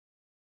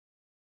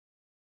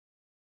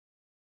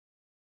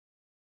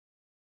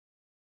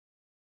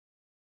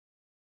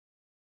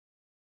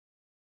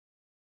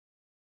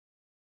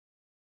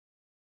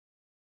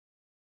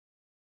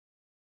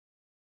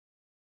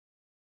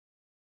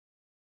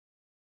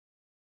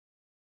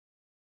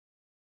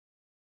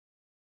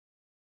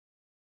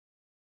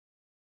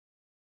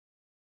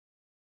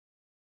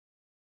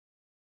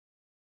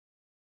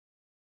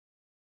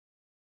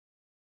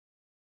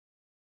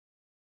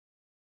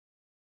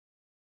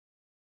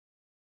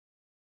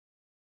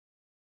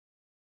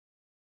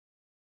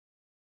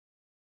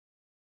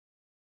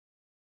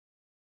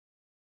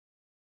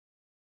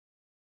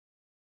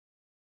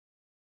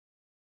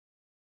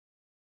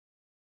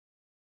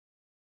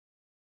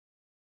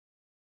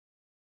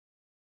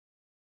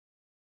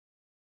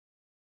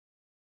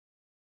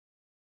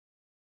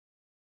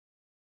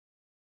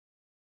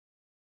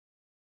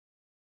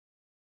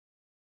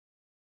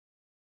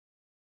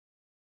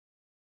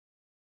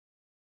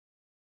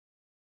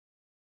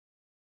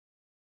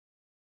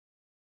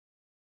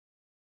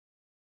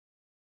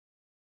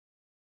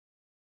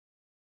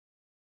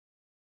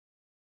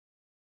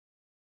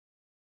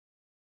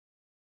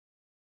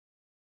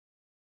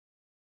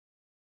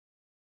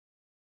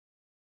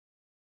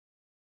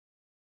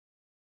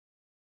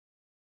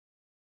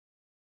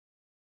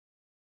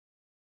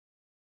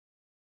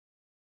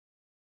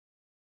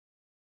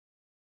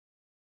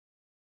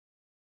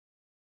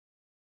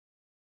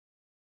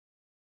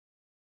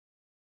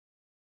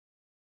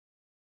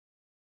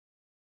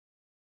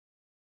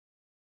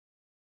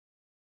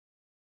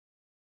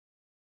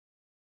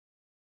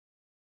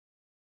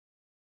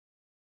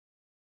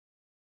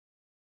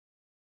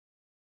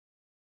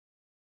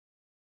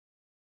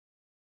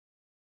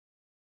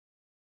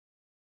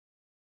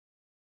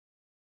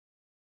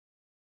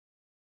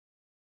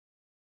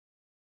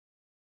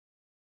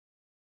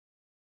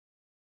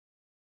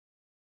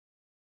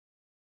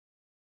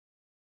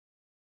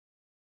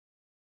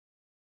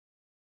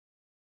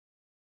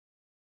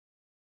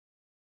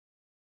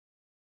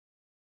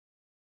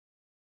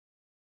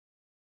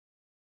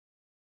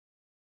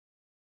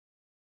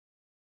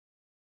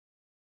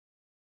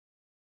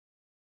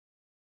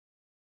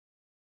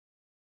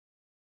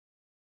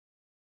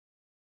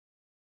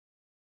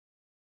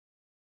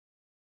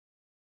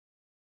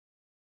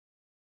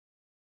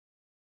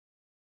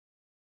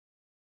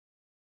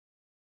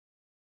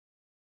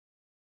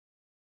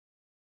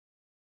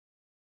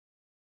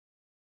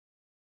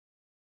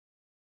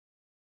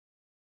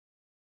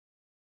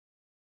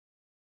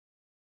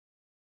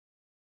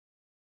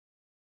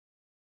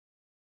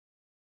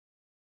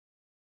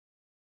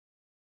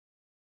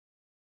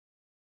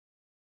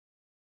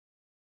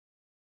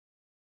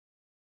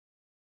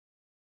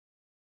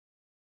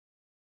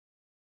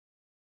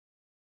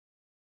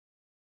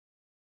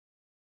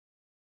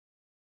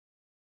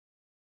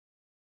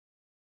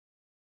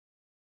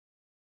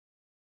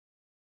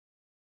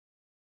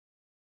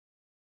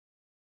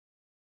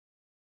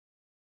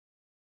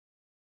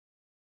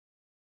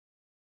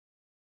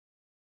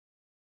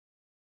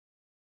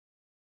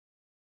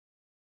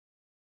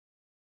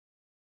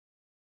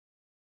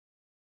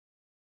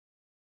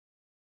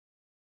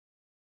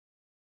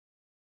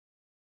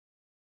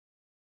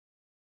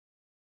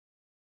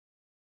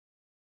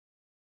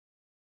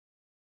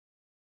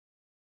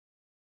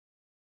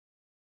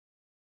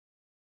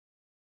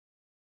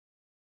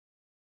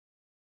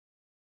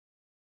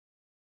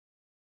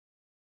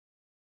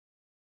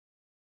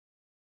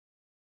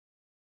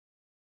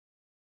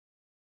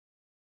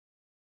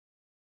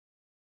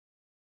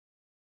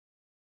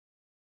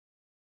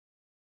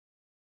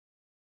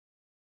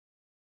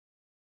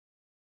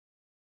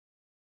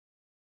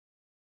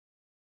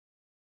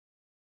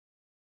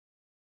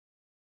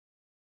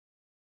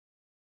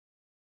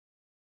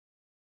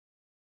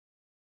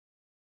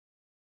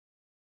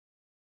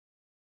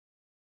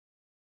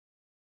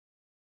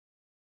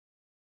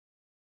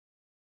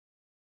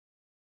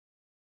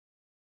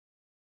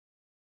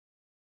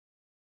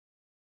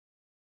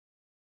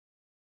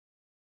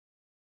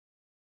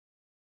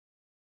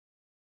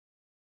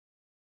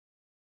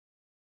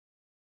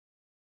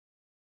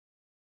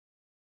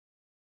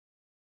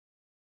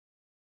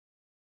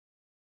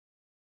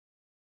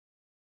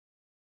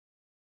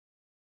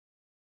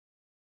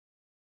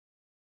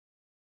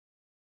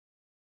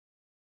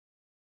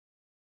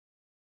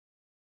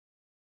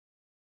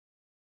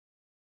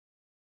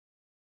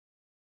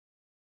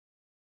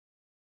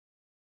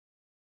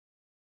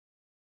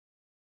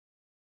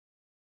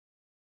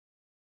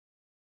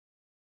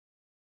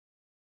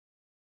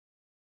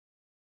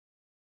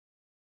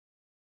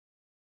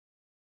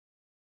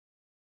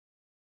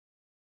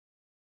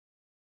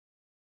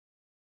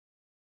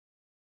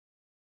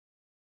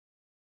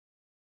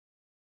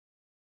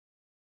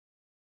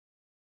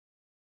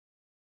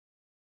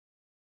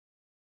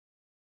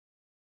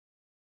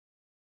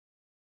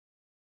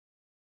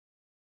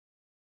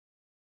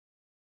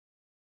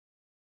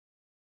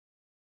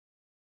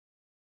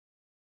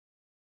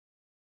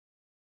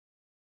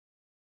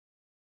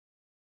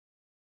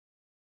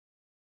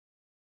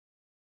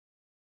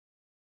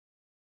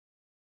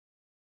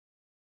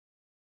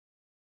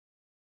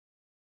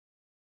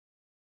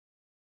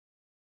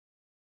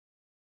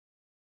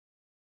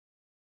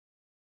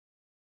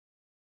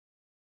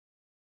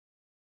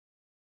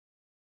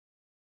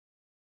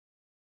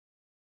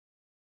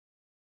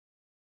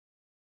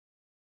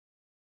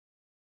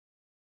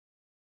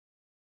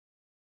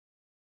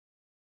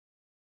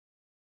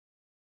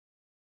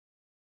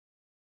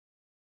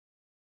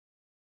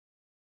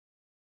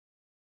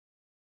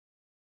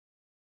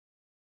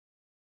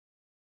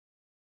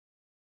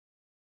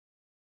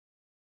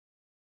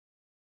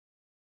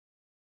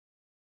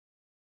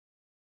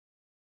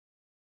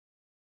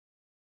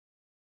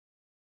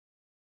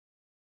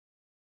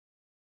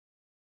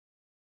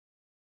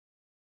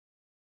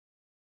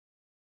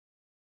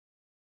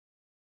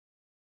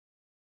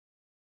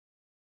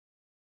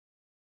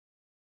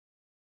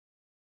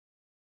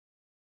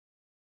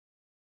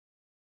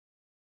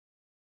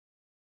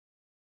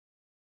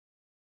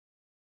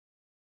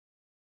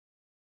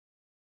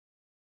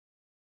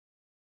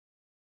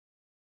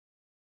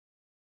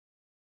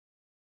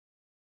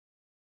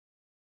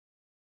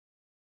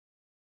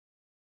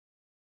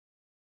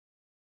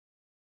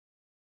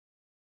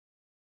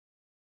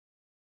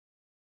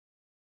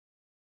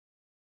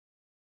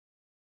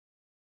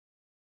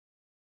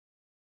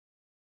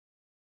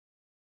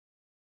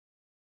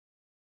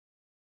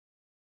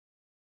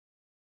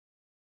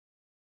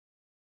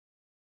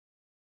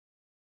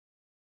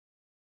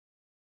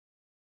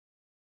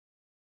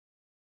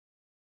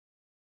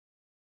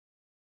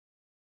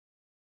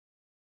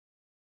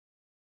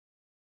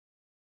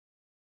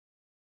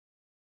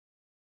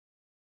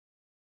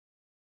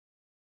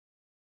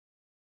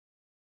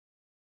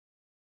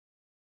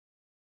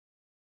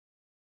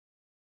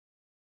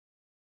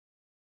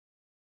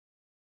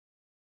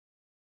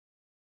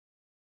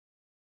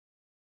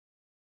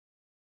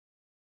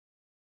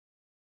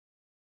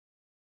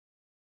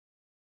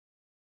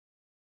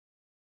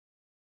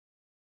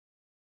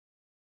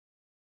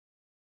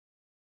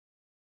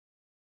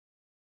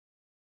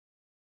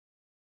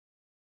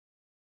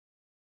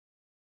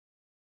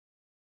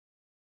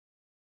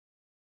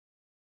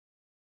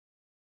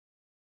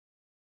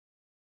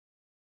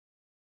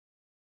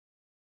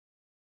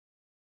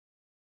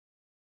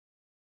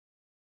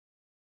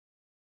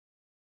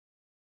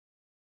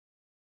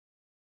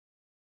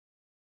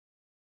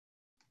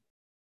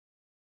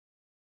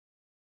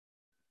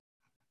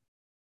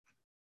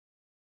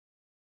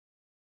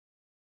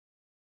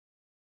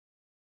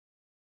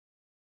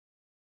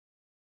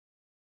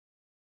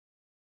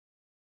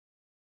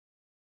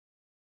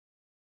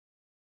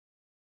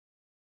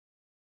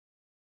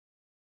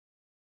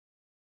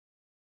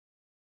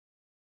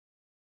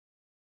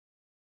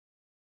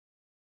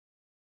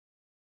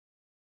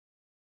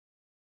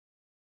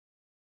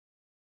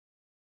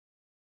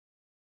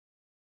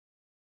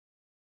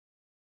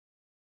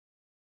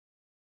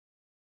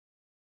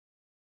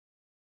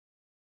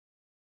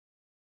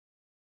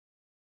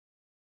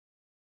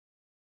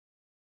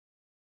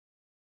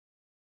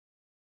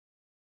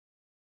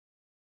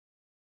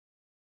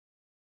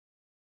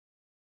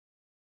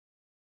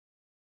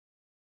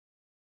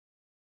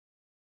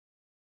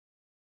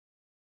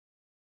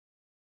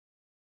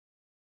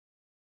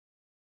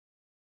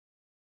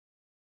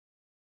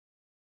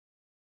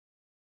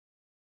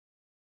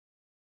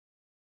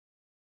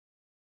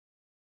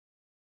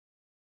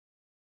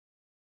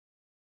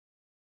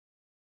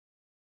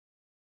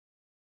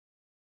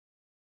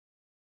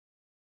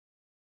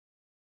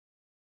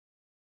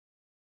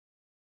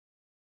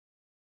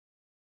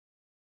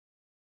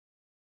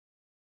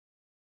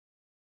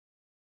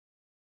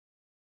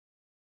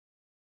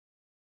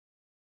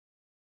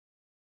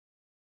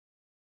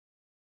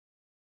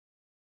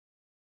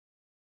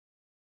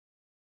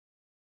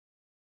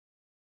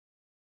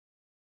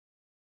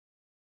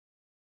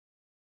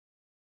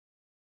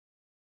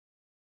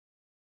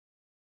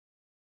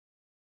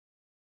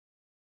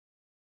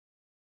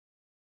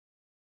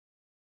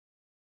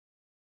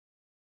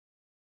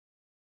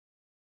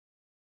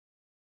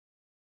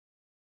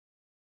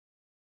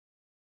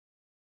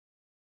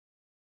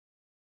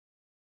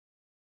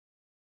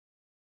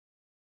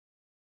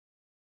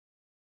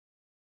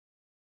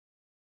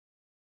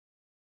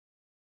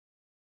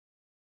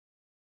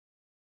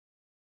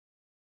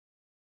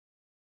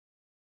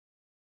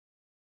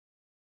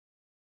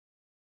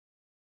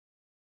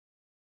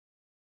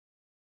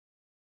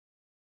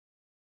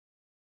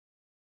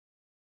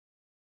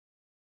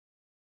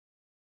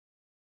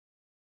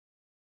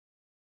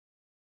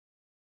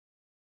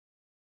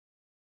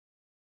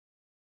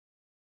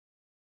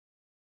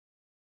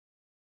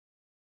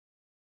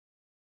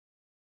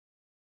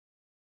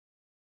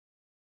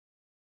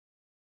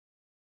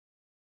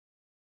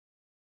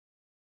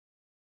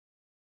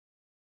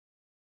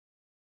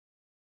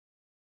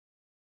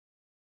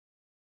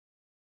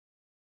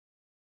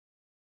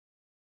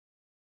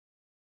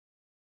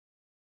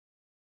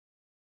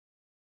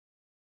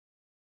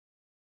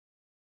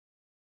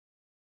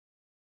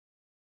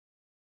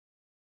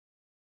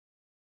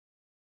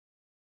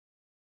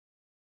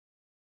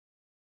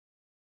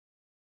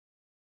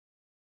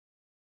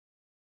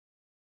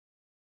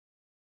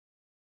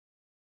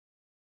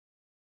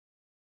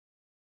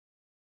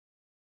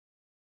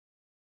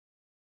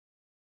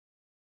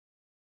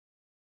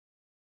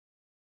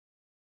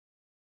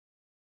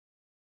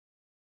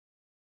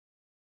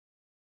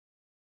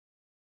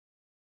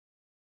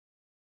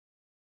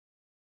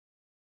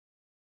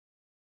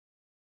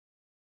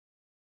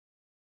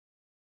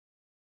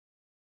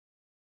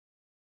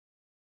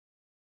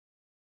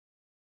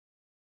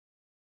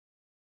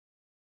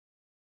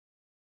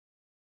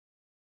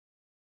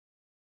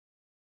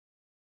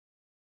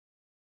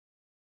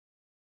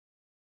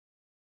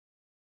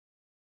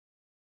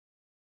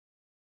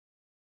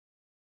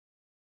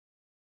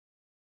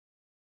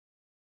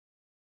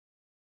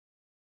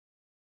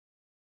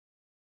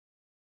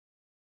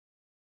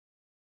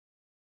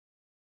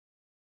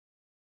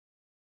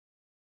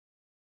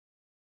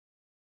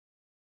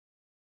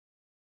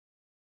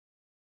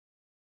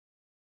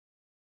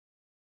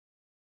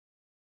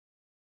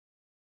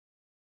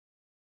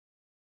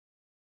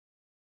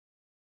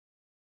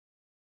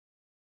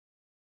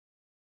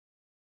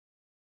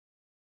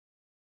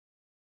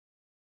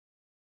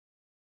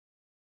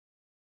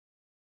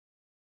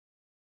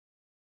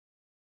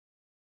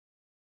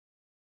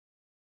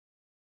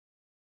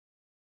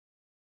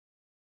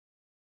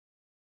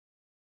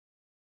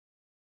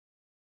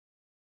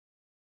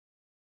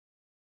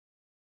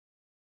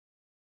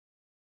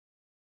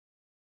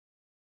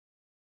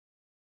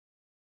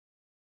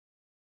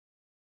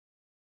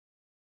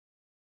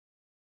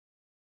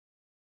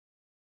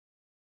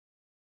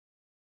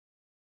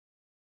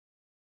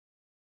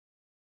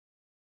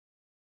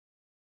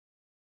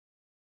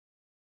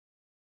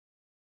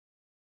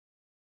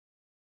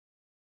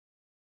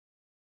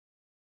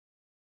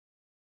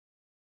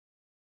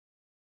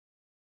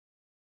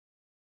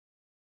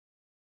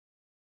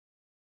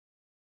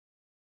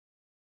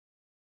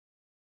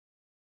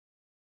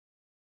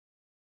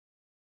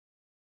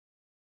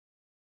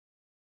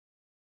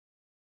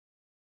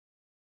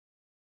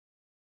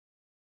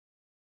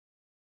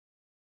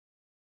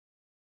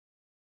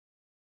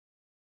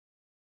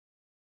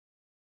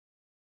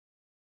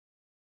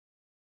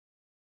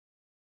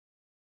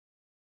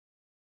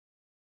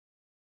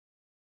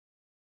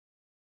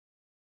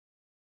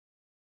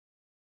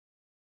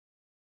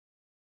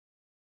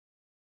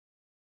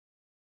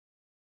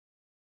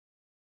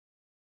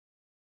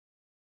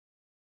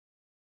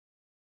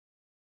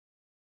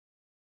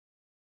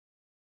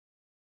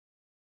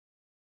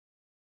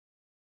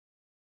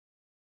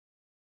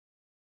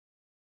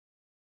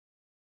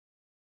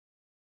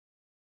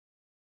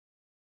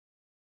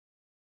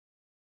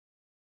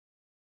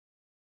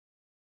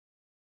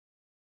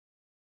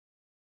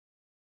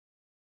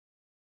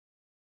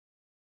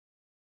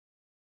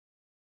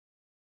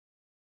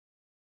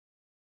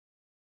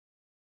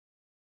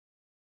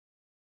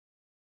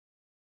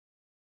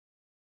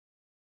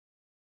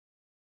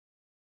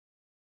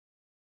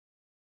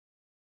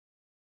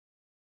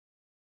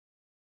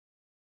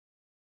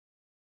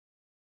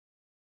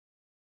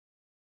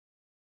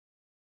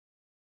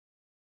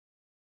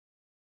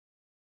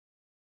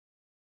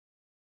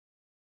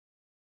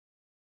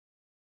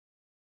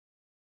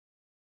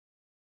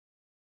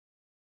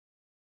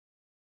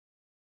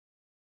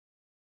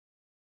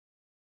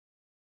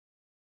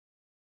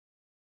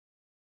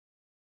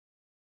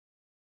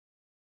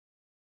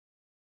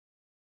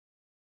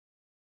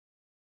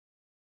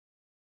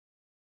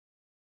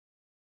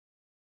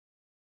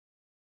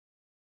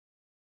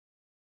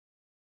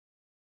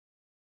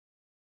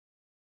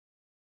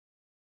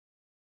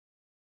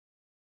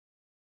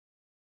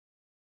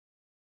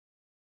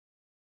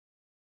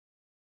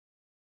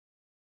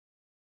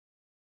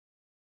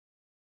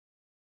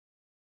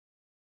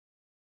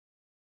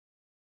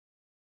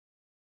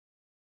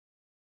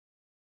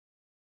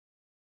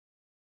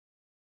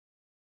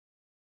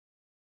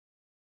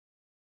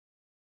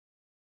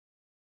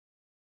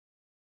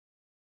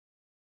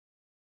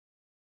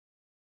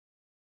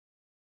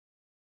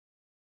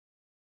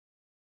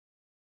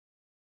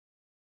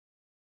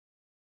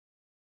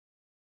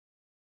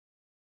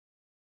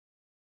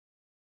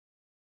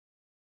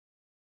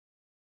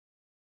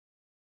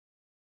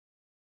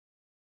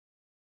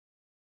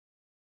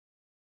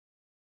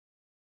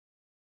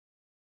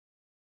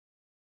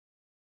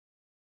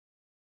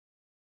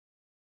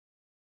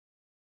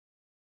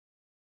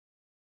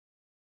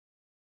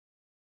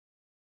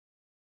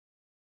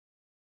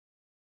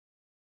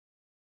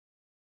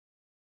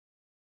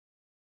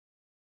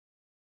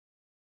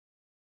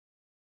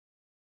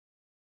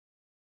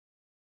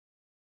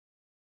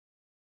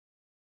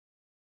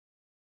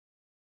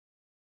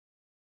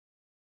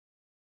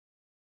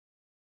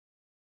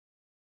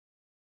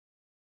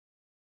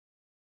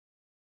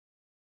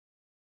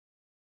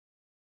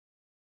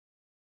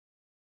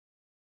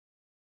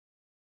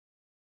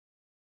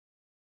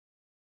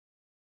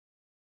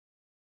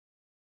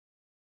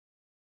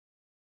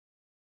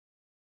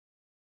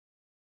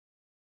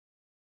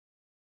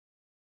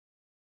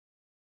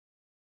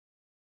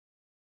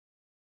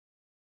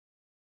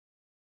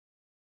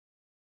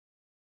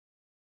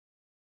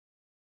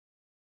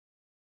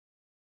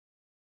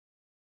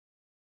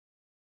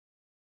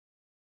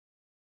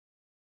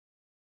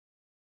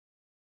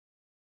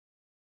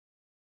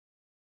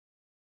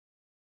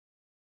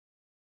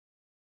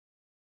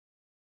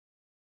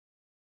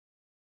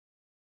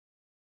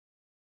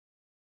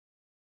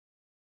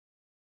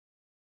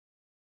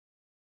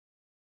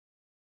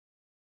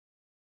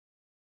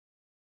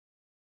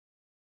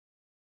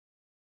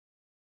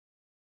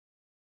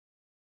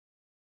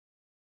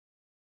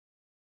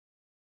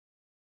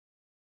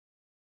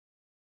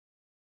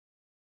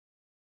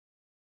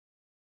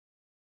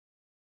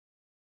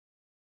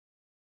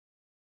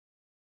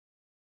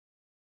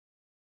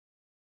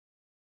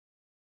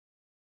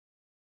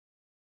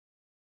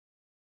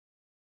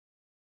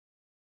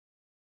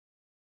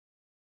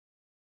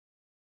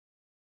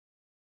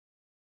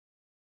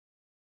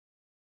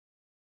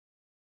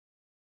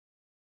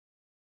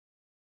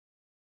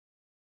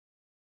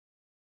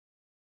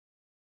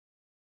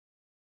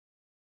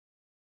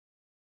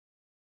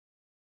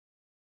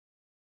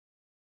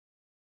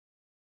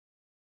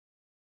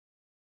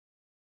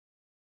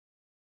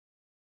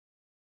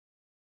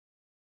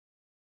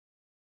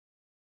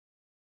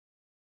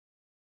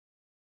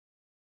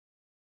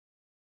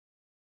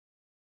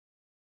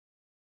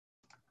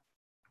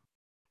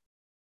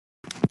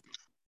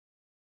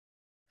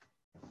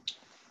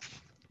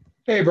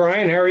Hey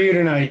Brian, how are you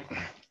tonight?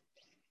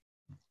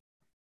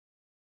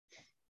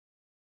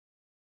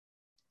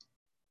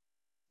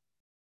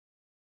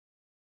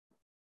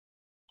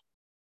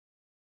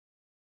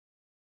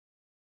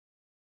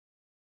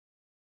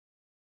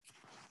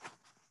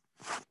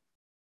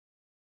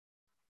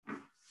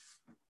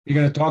 You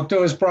going to talk to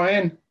us,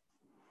 Brian?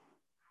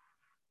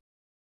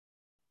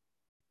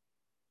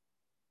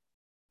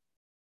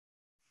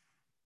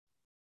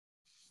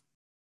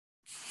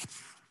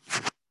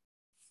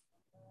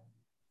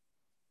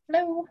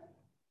 Hello.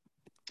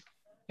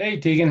 Hey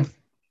Tegan.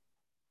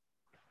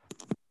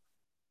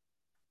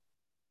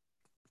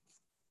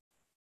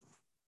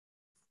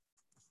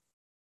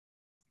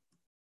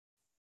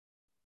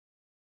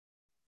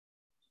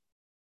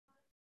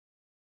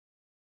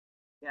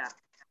 Yeah.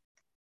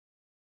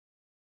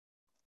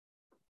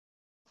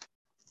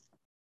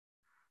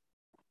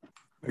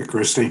 Hey,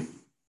 Christy.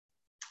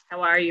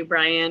 How are you,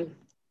 Brian?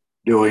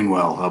 Doing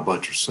well. How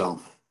about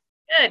yourself?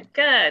 Good,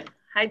 good.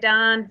 Hi,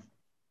 Don.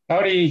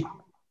 Howdy.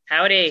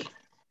 Howdy.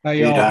 How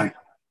Hey, y'all? Don.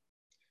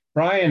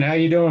 Brian, how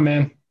you doing,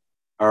 man?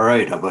 All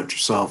right. How about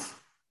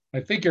yourself? I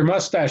think your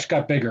mustache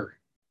got bigger.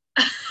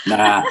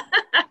 Nah,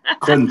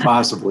 couldn't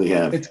possibly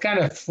have. It's kind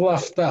of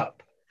fluffed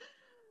up.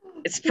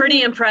 It's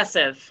pretty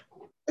impressive.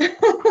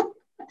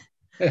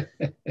 It's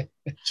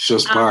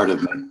just part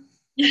of it.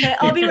 Okay,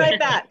 I'll be right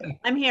back.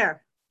 I'm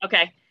here.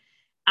 Okay.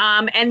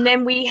 And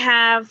then we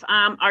have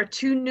our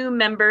two new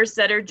members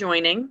that are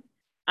joining.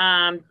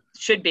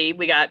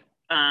 We got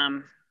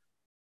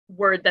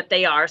word that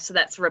they are. So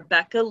that's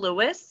Rebecca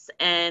Lewis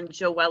and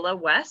Joella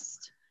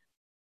West.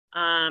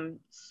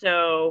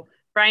 So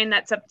Brian,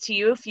 that's up to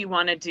you if you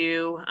want to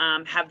do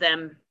have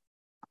them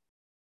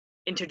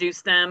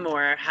introduce them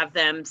or have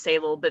them say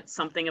a little bit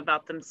something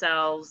about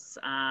themselves.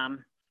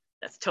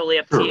 That's totally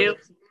up to you.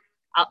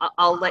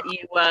 I'll let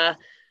you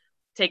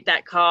take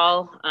that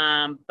call,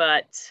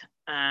 but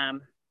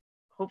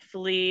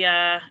hopefully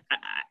I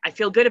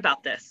feel good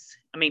about this.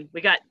 I mean,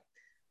 we got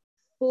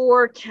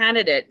 4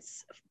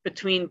 candidates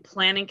between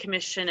Planning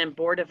Commission and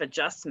Board of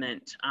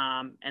Adjustment,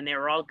 and they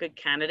were all good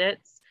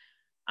candidates.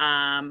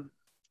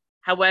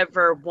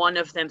 However, one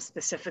of them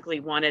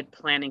specifically wanted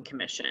Planning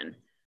Commission.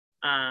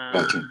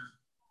 Gotcha.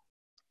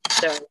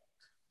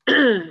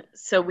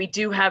 So we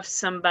do have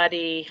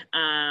somebody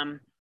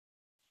on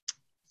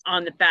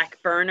the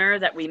back burner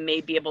that we may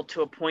be able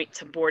to appoint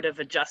to Board of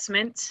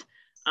Adjustment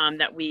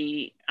that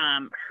we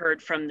heard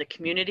from the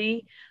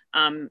community.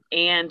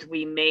 And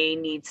we may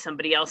need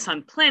somebody else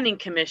on Planning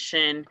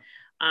Commission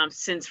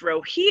since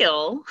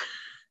Roheel,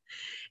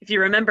 if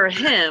you remember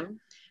him,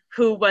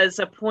 who was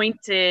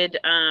appointed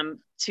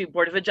to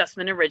Board of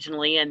Adjustment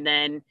originally and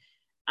then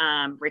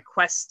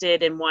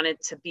requested and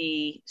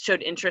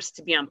showed interest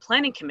to be on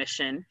Planning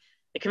Commission.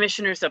 The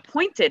commissioners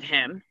appointed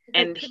him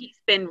and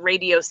he's been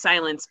radio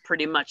silence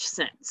pretty much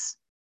since.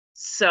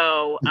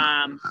 So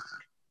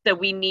that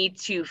we need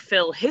to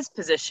fill his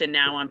position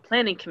now on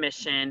Planning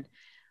Commission.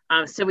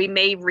 So we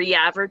may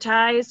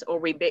re-advertise or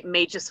we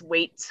may just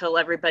wait till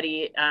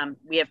everybody,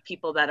 we have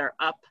people that are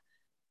up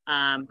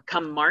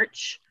come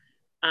March.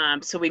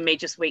 So we may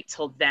just wait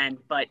till then,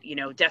 but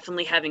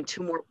definitely having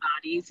 2 more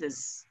bodies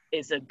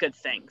is a good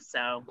thing.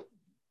 So,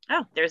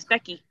 there's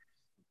Becky.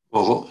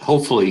 Well,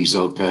 hopefully he's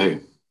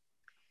okay.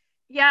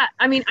 Yeah,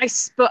 I mean,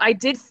 I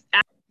did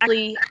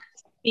actually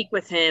speak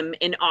with him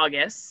in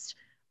August.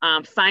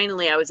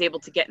 Finally, I was able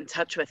to get in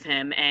touch with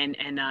him, and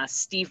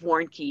Steve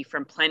Warnke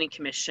from Planning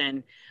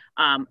Commission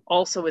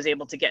also was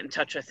able to get in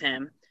touch with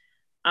him.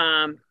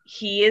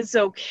 He is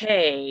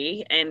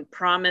okay and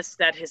promised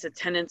that his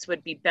attendance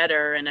would be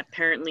better, and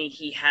apparently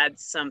he had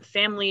some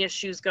family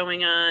issues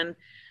going on,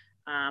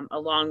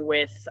 along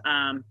with,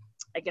 I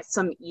guess,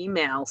 some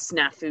email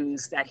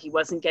snafus that he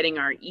wasn't getting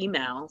our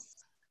emails.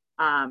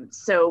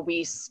 So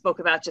we spoke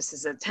about just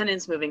his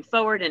attendance moving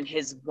forward and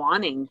his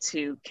wanting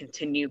to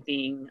continue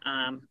being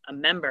a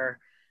member.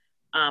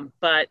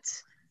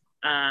 But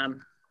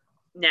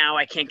now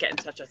I can't get in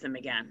touch with him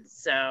again.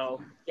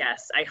 So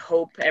yes, I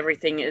hope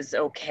everything is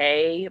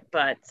okay.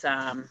 But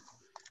I'm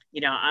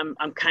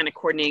kind of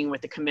coordinating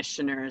with the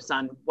commissioners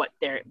on what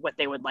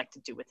they would like to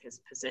do with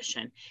his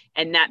position,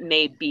 and that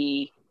may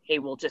be, hey,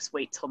 we'll just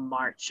wait till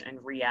March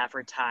and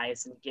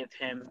re-advertise and give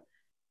him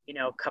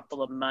a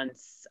couple of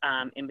months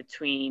in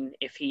between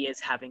if he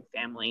is having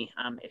family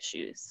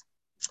issues.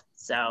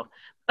 So,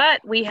 but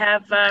we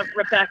have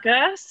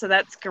Rebecca, so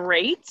that's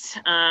great.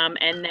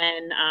 And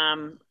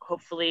then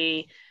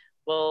hopefully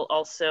we'll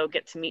also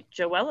get to meet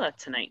Joella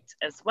tonight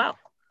as well.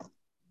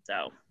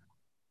 So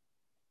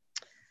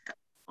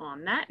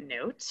on that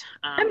note,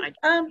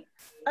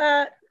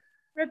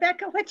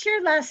 Rebecca, what's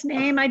your last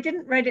name? I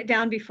didn't write it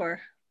down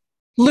before.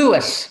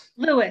 Lewis.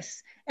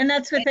 Lewis. And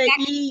that's with an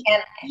E.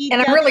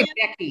 And I'm really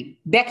Becky.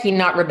 Becky,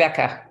 not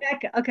Rebecca.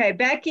 Becca. Okay,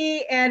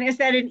 Becky. And is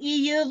that an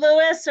EU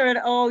Lewis or an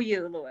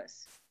OU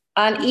Lewis?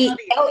 An Lewis.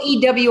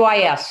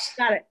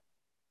 Got it.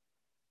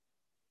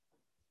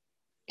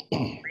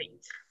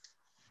 Great.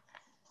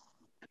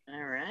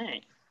 All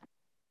right.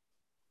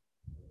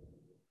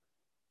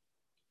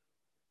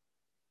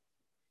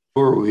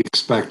 Who are we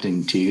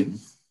expecting, Tegan?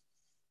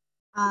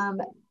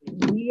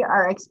 We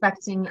are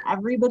expecting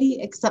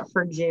everybody except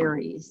for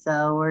Jerry.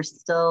 So we're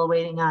still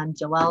waiting on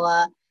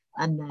Joella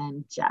and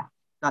then Jeff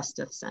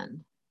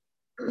Gustafson.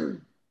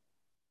 And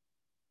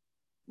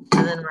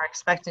then we're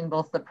expecting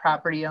both the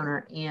property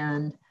owner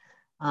and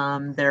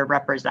their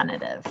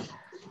representative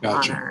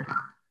Gotcha. on our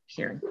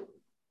hearing.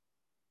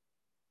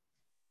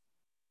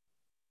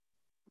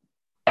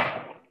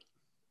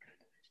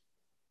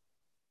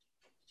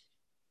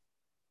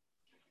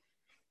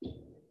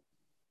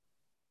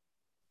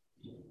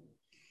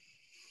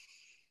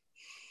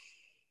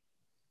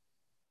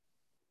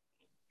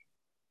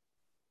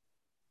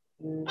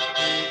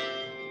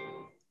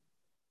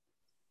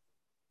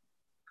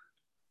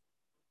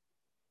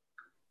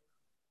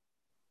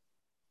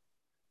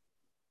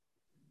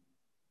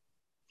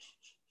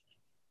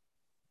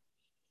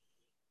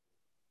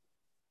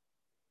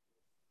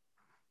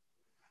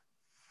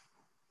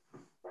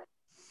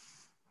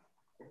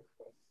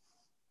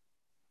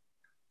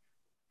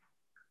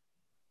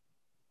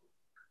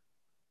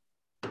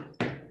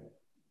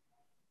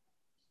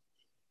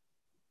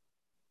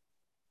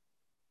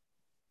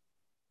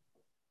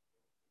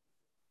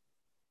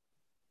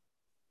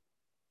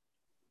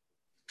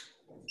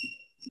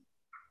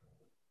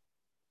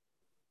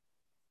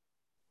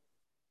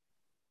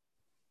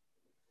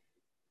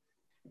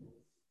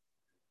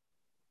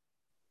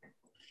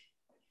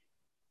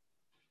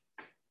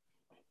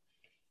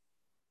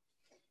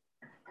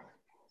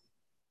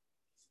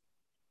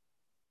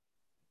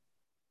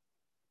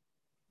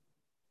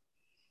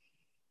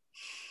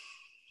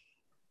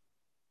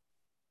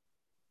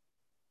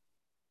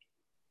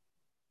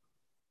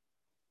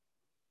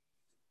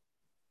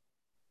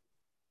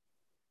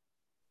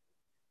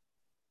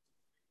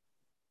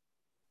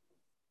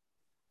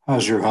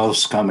 How's your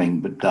house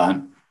coming, but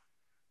Don?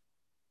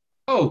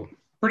 Oh,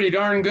 pretty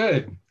darn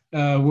good.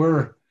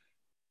 We're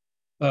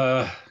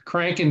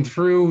cranking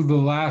through the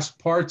last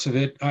parts of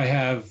it. I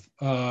have,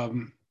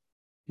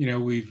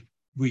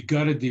 we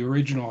gutted the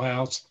original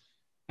house,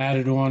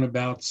 added on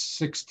about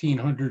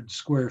 1,600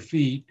 square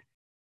feet.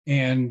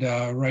 And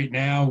right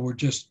now we're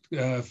just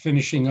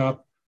finishing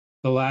up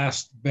the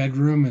last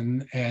bedroom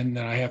and then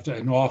I have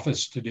an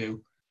office to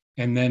do.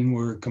 And then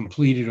we're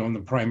completed on the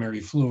primary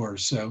floor.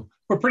 So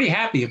we're pretty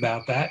happy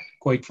about that,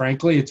 quite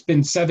frankly. It's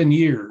been 7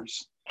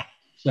 years.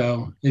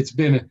 So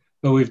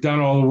but we've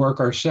done all the work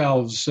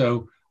ourselves.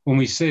 So when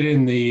we sit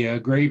in the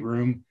great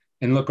room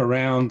and look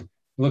around,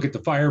 look at the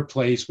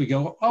fireplace, we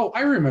go, oh,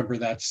 I remember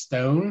that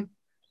stone.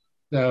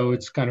 So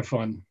it's kind of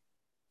fun.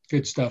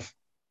 Good stuff.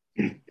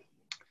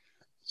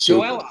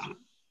 Joella.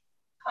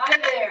 Hi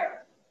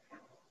there.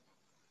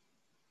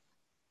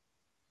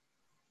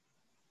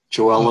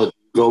 Joella,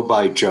 go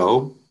by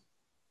Joe?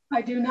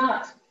 I do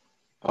not.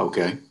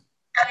 Okay.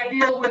 I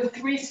deal with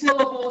 3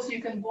 syllables.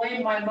 You can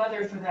blame my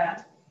mother for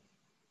that.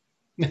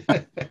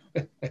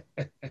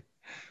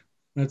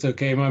 That's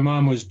okay. My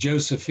mom was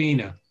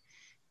Josephina.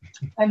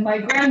 And my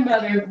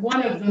grandmother,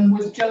 one of them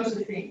was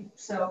Josephine.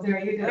 So there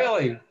you go.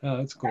 Really? Oh,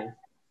 that's cool.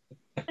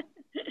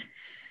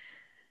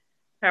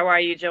 How are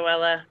you,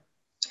 Joella?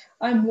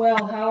 I'm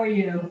well. How are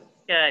you?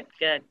 Good,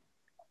 good.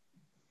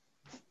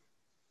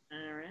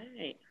 All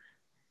right.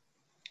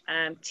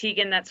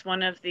 Tegan, that's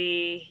one of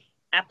the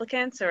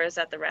applicants, or is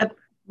that the rep?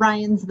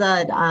 Ryan's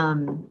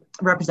the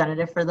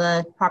representative for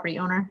the property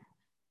owner.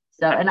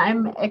 So, and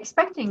I'm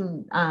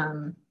expecting,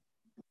 I'm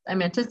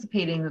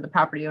anticipating that the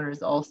property owner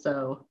is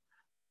also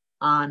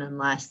on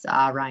unless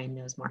Ryan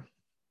knows more.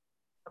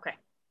 Okay.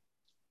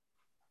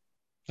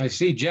 I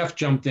see Jeff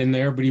jumped in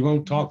there, but he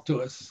won't talk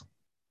to us.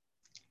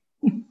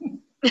 You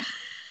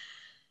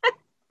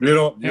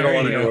don't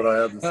want to hear what I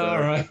have to say. All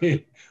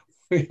right.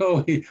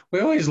 We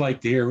always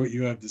like to hear what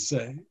you have to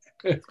say.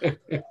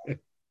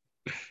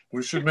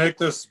 We should make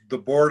this the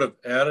board of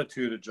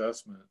attitude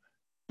adjustment.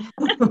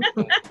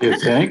 You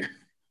think?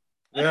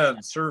 Yeah,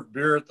 and serve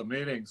beer at the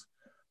meetings.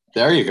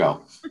 There you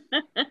go.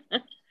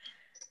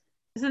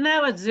 Isn't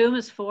that what Zoom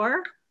is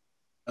for?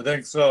 I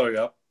think so,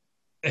 yep.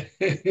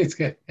 It's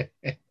good.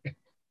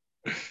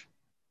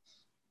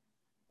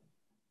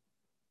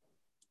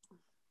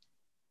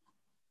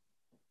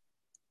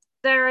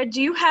 Sarah,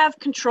 do you have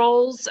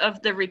controls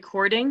of the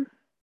recording?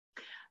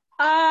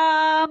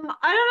 I don't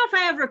know if I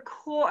have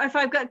if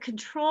I've got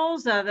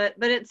controls of it,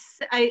 but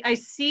I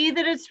see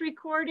that it's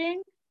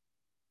recording.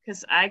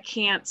 Because I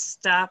can't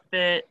stop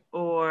it,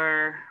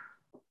 or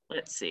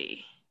let's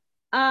see.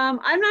 I'm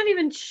not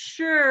even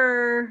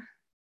sure.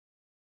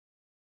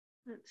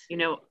 You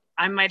know,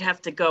 I might have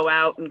to go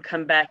out and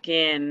come back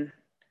in.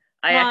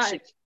 I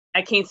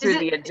came through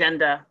the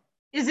agenda.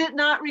 Is it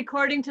not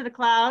recording to the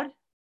cloud?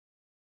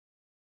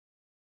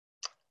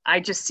 I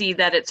just see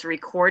that it's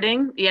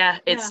recording. Yeah,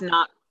 it's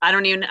not.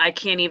 I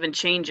can't even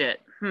change it.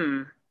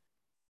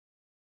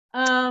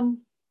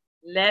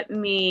 Let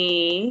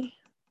me.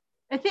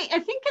 I think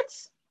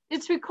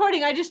it's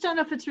recording. I just don't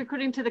know if it's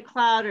recording to the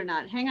cloud or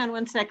not. Hang on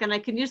one second. I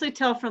can usually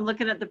tell from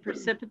looking at the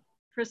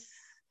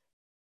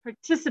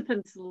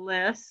participants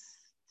list.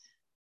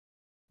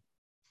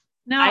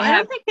 No, I I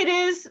have- don't think it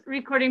is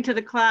recording to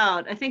the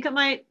cloud. I think it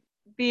might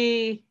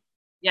be,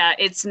 Yeah,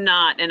 it's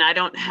not, and I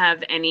don't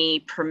have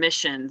any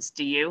permissions.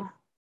 Do you?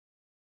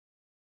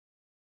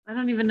 I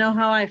don't even know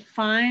how I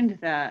find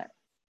that.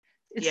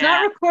 It's Yeah.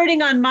 not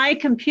recording on my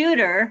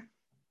computer.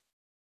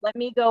 Let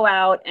me go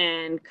out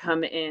and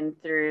come in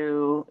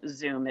through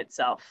Zoom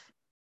itself.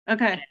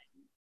 Okay.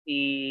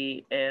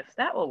 See if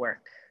that will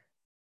work.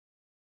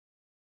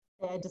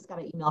 I just got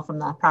an email from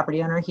the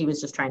property owner. He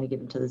was just trying to get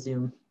into the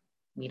Zoom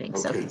meeting,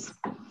 so Okay. he's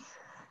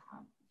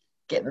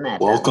getting that.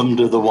 Welcome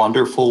to the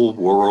wonderful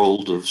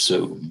world of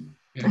Zoom.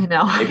 I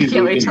know. I Maybe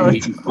can't we wait till can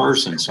meet it's in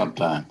person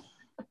sometime.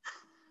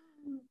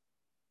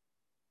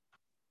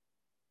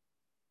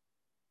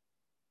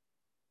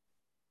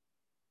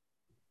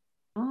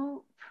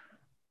 Oh,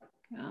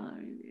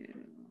 gallery view.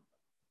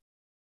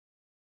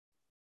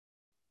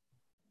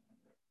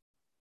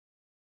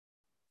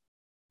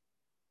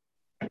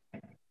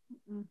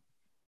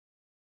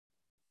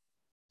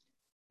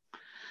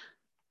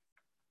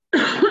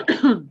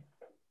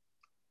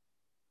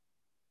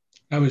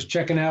 I was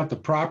checking out the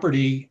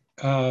property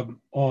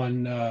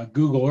on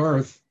Google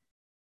Earth,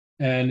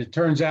 and it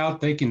turns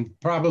out they can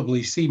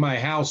probably see my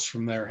house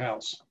from their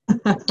house.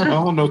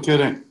 Oh, no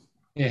kidding.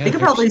 Yeah, You can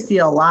probably see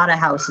a lot of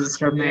houses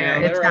from yeah,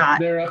 there. It's got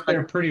they're up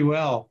there pretty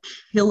well.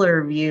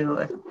 killer view.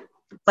 It's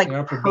like They're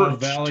up above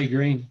perched. Valley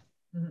Green.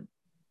 Mhm.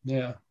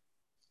 Yeah.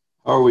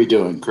 How are we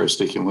doing,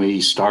 Christy? Can we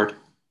start?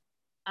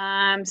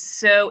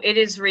 So it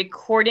is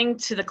recording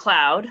to the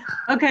cloud.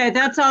 Okay,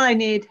 that's all I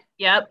need.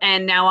 Yep,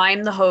 and now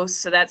I'm the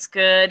host, so that's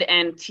good.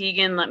 And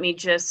Tegan, let me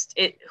just,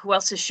 who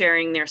else is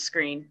sharing their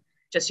screen?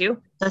 Just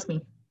you? That's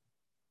me.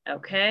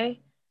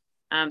 Okay.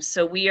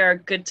 So we are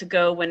good to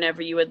go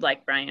whenever you would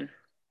like, Brian.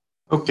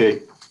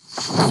 Okay.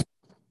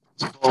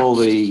 Call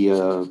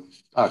the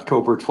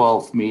October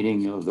 12th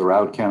meeting of the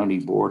Routt County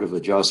Board of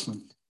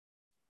Adjustment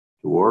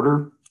to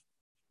order.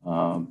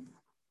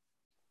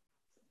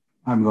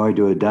 I'm going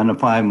to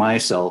identify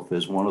myself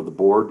as one of the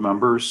board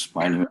members.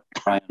 My name is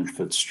Brian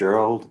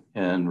Fitzgerald,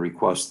 and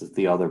request that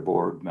the other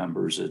board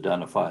members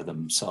identify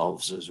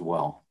themselves as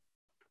well.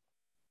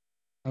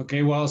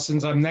 Okay, well,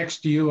 since I'm next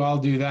to you, I'll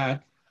do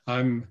that.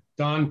 I'm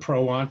Don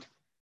Prowant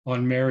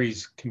on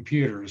Mary's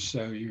computers,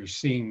 so you're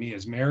seeing me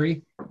as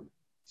Mary.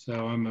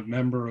 So I'm a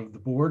member of the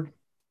board.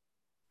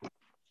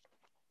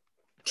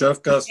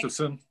 Jeff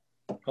Gustafson,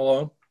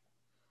 hello.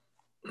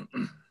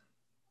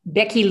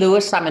 Becky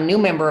Lewis, I'm a new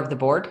member of the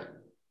board.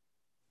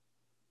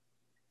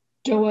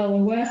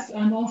 Joella West,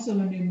 I'm also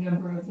a new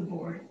member of the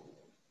board.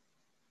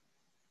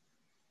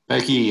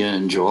 Becky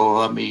and Joel,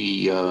 let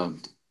me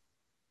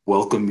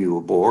welcome you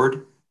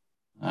aboard.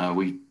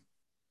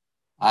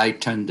 I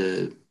tend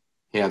to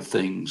have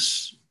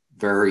things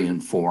very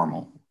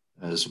informal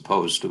as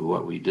opposed to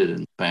what we did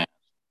in the past.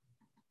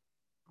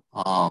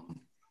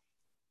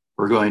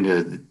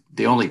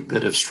 The only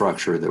bit of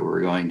structure that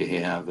we're going to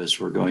have is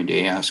we're going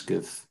to ask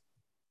if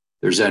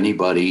there's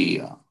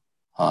anybody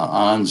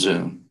on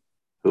Zoom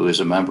who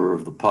is a member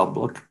of the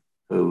public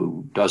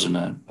who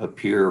doesn't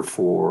appear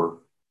for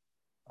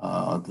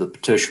the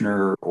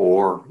petitioner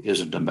or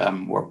isn't a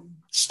member,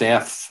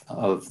 staff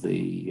of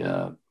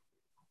the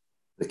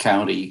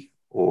county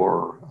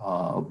or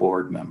a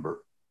board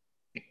member.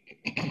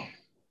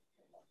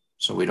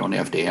 So we don't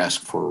have to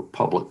ask for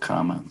public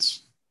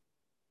comments.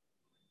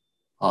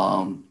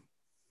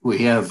 We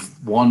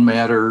have one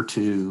matter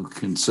to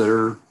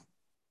consider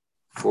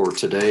for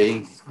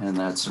today, and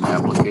that's an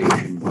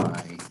application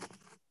by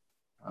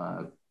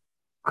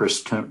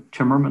Chris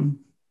Timmerman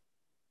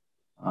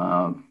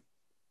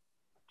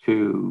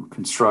to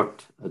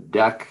construct a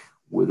deck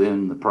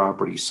within the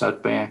property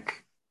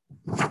setback.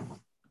 I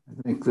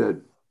think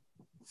that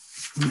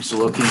he's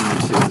looking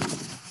to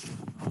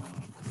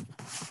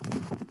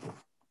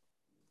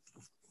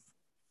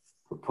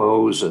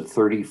propose a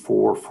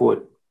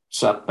 34-foot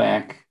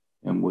setback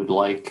and would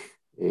like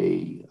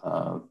a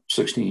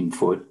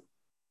 16-foot,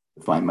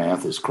 if my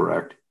math is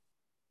correct,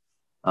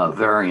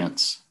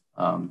 variance.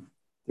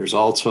 There's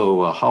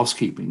also a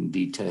housekeeping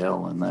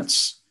detail, and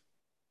that's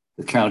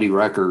the county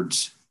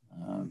records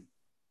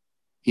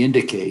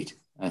indicate,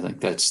 I think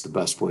that's the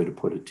best way to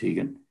put it,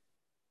 Tegan,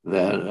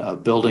 that a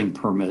building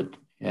permit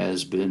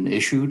has been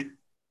issued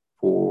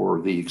for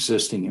the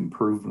existing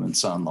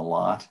improvements on the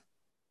lot.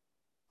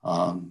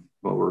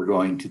 What we're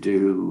going to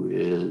do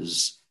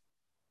is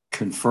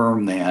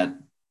confirm that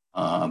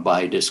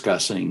by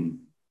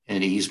discussing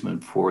an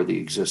easement for the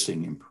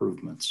existing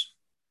improvements.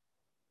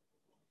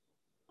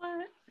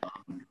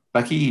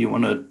 Becky, you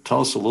want to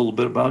tell us a little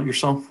bit about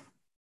yourself?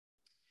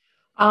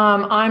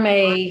 I'm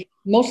a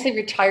mostly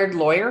retired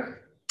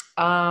lawyer.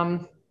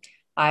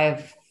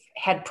 I've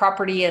had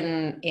property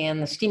in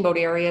the Steamboat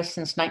area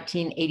since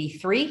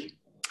 1983.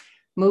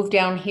 Moved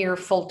down here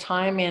full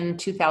time in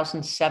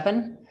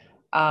 2007.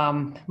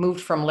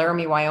 Moved from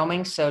Laramie,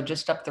 Wyoming, so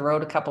just up the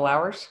road a couple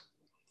hours.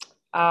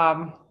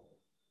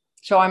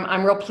 So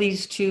I'm real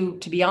pleased to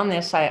be on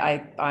this.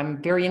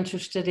 I'm very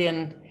interested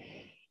in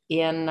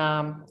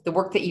the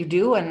work that you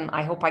do, and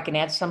I hope I can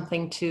add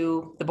something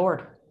to the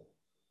board.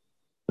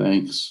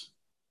 Thanks.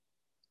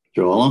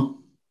 Joella,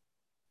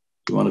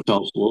 do you want to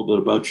tell us a little bit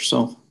about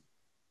yourself?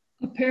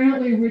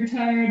 Apparently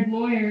retired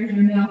lawyers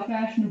are now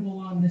fashionable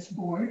on this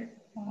board.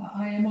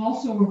 I am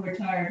also a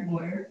retired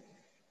lawyer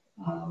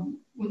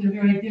with a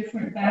very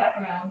different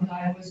background.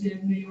 I was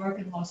in New York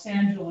and Los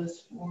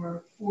Angeles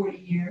for 40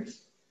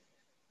 years.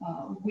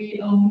 We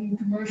own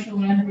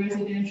commercial and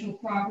residential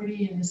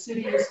property in the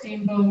city of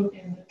Steamboat,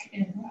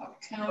 in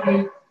Broward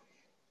County.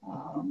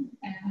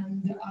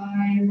 And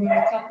I run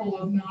a couple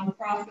of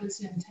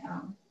nonprofits in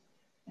town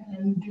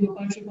and do a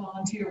bunch of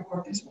volunteer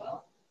work as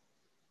well.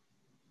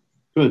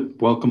 Good.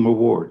 Welcome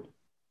aboard.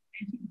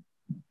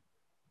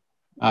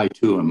 I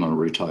too am a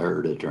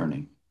retired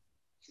attorney.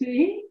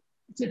 See,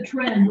 it's a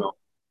trend.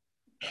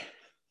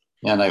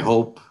 And I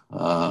hope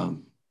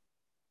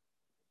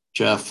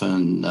Jeff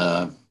and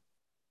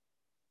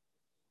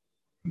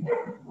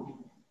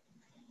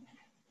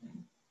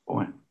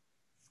boy,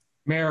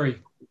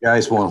 Mary. you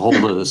guys won't hold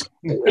us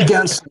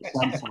against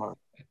us.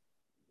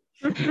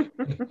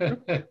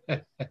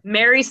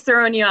 Mary's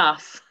throwing you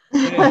off.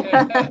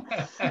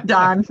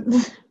 Don.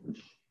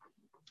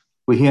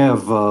 We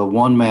have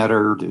one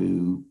matter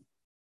to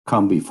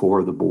come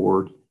before the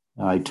board.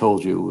 I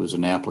told you it was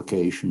an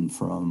application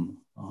from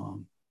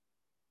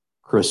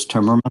Chris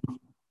Timmerman.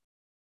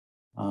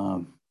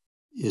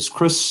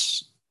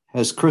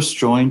 Has Chris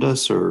joined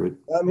us, or?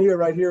 I'm here,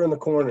 right here in the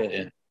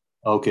corner.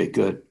 Okay,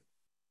 good.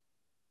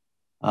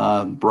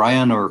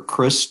 Brian or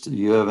Chris, do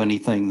you have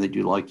anything that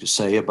you'd like to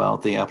say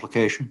about the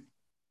application?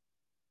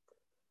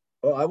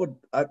 Well,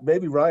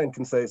 maybe Ryan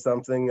can say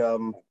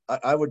something.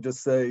 I would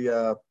just say,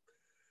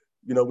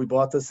 we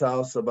bought this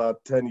house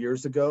about 10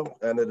 years ago,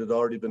 and it had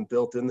already been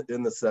built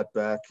in the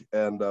setback.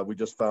 And we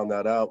just found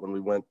that out when we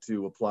went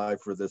to apply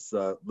for this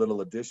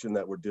little addition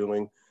that we're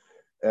doing.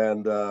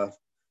 And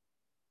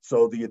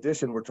so the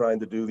addition we're trying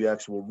to do, the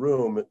actual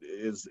room,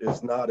 is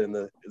not in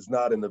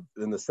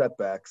the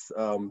setbacks.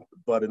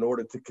 But in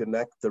order to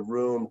connect the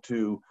room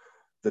to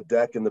the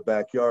deck in the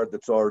backyard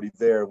that's already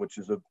there, which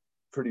is a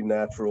pretty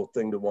natural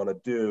thing to want to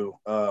do.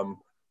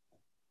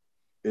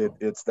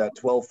 It's that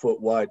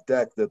 12-foot wide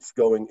deck that's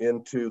going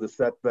into the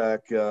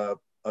setback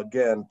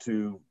again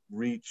to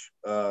reach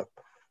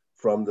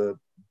from the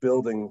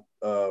building,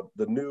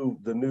 the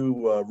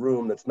new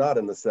room that's not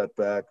in the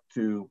setback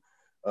to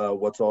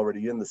what's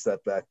already in the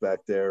setback back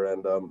there.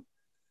 And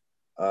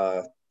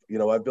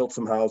I've built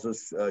some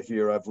houses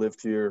here. I've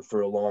lived here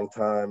for a long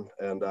time,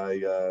 and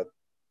I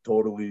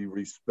totally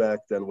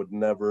respect and would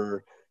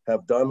never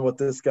have done what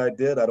this guy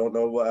did. I don't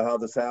know how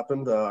this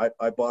happened. I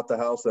bought the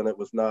house and it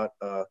was not,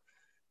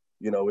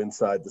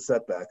 inside the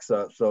setbacks.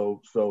 I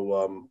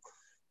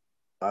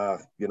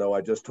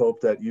just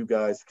hope that you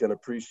guys can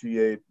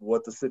appreciate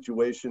what the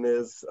situation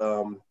is.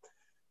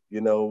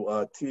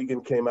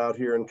 Tegan came out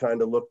here and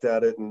kind of looked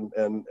at it and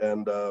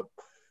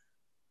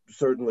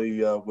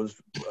certainly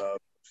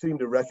seemed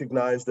to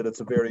recognize that it's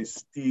a very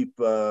steep,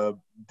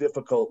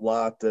 difficult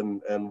lot,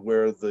 and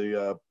where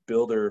the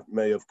builder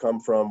may have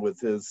come from with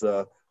his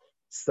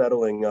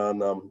settling on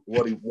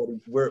where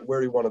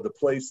he wanted to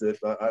place it,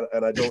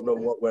 and I don't know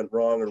what went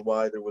wrong or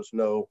why there was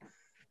no,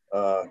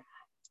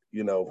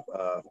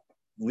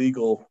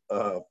 legal,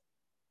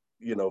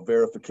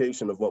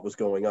 verification of what was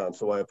going on.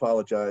 So I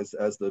apologize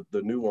as the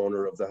new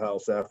owner of the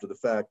house after the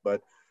fact,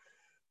 but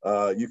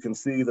you can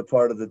see the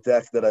part of the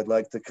deck that I'd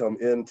like to come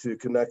in to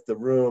connect the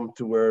room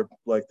to where,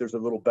 like, there's a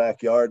little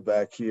backyard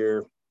back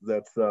here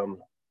that's, it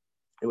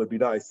would be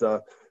nice.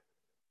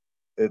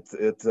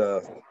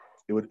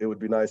 It would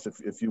be nice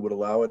if you would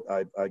allow it.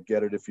 I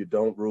get it if you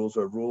don't. Rules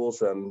are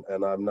rules, and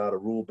I'm not a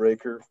rule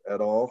breaker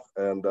at all.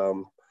 And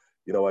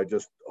I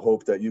just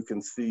hope that you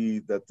can see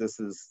that this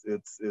is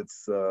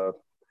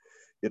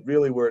it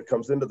really, where it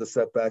comes into the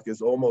setback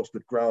is almost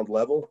at ground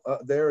level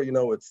there.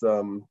 It's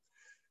and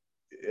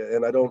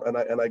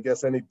I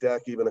guess any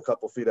deck even a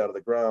couple feet out of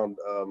the ground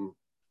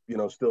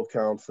still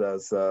counts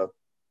as a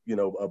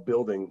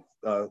building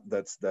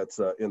that's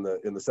in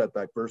the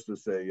setback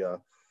versus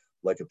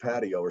like a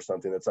patio or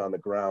something that's on the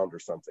ground or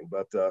something.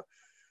 But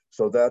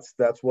so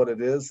that's what it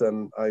is.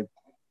 And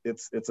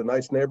it's a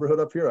nice neighborhood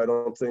up here. I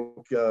don't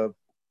think,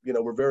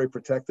 we're very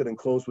protected and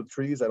closed with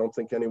trees. I don't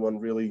think anyone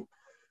really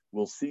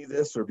will see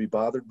this or be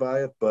bothered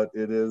by it, but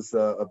it is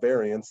a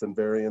variance, and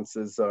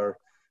variances are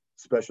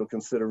special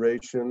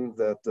consideration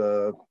that,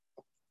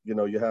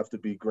 you have to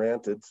be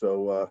granted.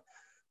 So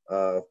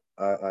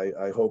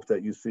I hope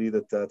that you see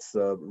that that's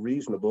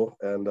reasonable,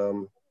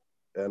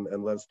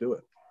 and let's do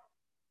it.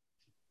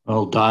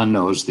 Well, Don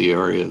knows the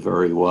area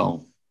very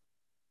well.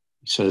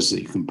 He says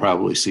that you can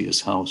probably see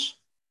his house.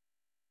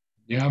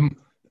 Yeah,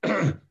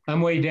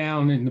 I'm way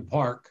down in the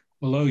park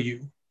below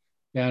you,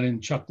 down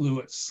in Chuck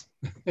Lewis.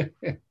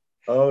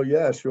 Oh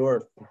yeah,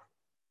 sure.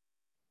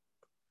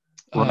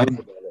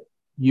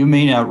 You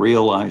may not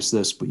realize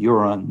this, but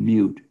you're on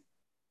mute.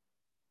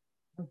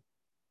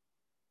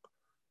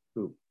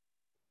 Who?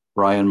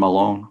 Ryan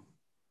Malone.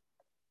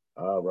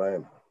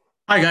 Ryan.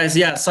 Hi guys.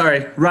 Yeah,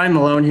 sorry. Ryan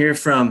Malone here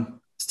from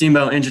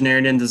Steamboat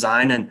Engineering and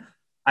Design. And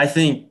I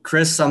think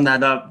Chris summed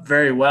that up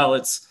very well.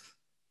 It's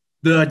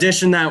the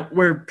addition that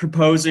we're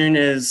proposing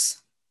is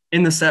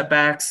in the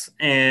setbacks,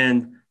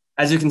 and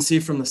as you can see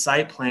from the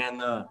site plan,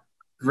 the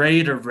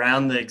grade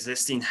around the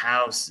existing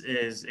house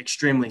is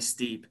extremely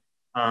steep.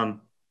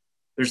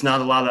 There's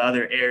not a lot of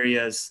other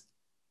areas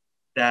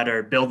that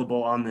are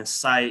buildable on this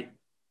site.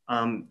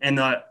 And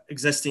the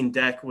existing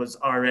deck was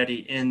already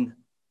in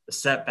the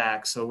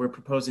setback. So we're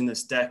proposing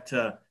this deck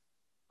to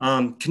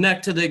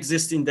connect to the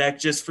existing deck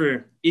just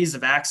for ease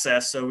of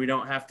access, so we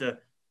don't have to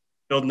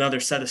build another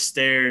set of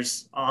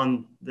stairs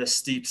on the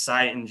steep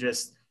site. And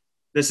just,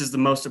 this is the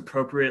most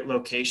appropriate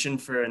location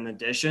for an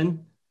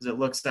addition because it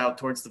looks out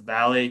towards the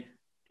valley,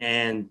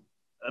 and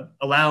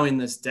allowing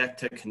this deck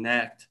to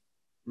connect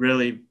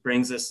really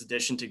brings this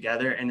addition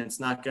together, and it's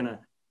not going to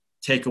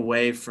take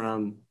away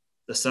from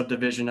the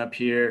subdivision up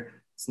here.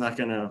 It's not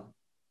going to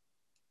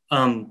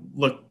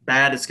look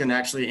bad. It's going to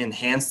actually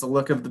enhance the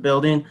look of the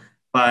building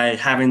by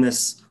having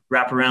this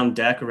wraparound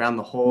deck around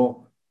the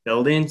whole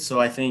building. So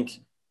I think,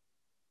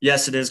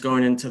 yes, it is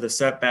going into the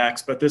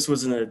setbacks, but this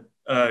was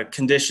a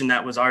condition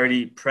that was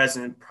already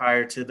present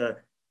prior to the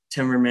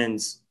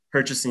Timmermans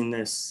purchasing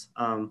this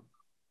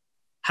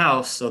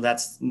house. So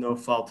that's no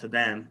fault to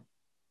them.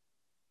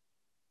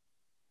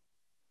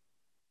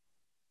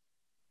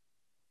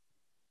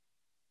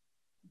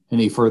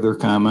 Any further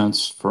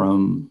comments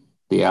from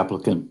the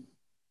applicant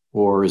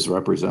or his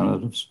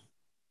representatives?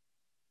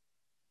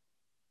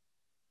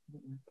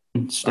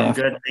 Staff?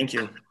 I'm good, thank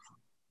you.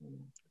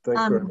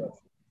 Thanks very much.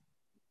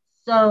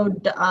 So,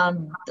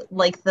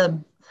 like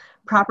the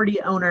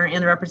property owner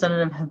and the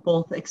representative have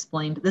both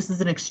explained, this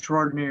is an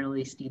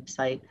extraordinarily steep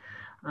site.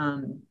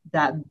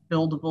 That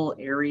buildable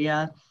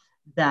area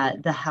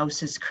that the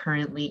house is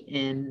currently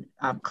in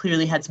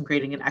clearly had some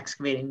grading and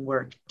excavating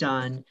work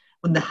done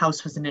when the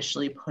house was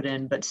initially put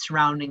in, but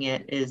surrounding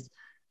it is,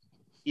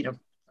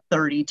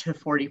 30 to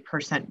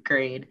 40%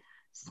 grade.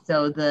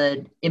 So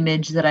the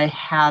image that I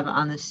have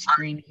on the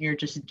screen here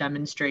just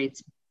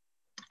demonstrates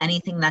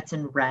anything that's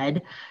in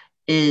red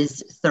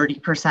is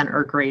 30%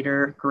 or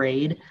greater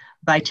grade.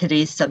 By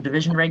today's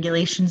subdivision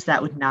regulations,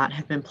 that would not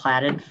have been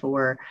platted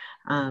for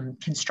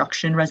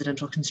construction,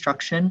 residential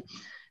construction.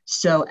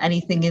 So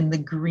anything in the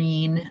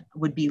green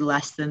would be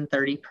less than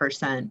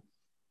 30%,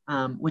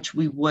 which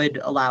we would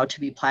allow to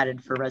be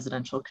platted for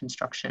residential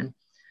construction.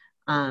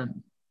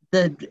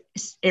 The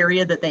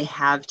area that they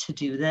have to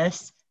do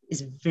this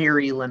is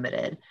very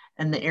limited.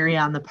 And the area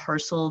on the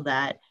parcel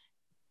that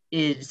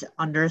is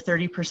under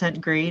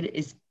 30% grade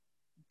is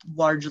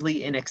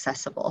largely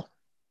inaccessible.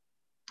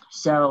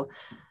 So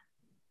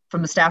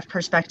from a staff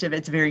perspective,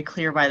 it's very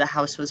clear why the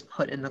house was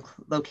put in the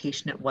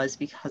location it was,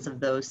 because of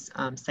those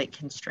site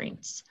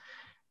constraints.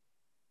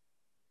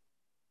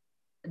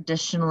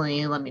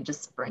 Additionally, let me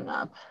just bring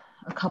up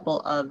a couple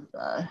of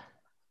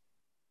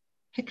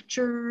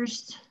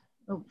pictures.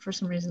 Oh, for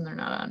some reason they're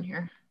not on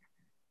here.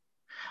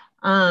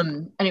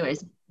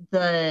 Anyways,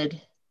 the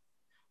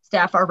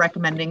staff are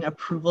recommending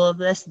approval of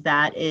this.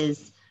 That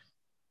is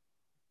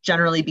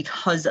generally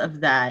because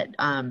of that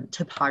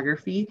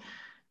topography.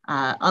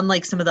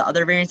 Unlike some of the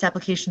other variance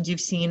applications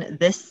you've seen,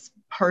 this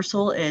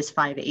parcel is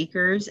 5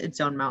 acres. It's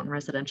zoned mountain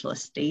residential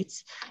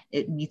estates.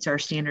 It meets our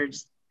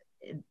standards.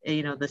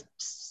 The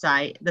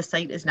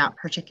site is not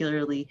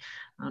particularly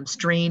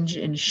strange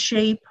in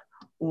shape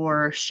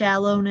or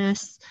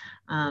shallowness.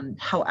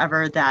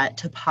 However, that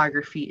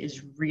topography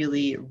is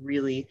really,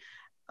 really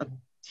a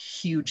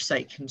huge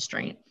site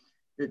constraint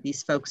that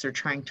these folks are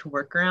trying to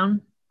work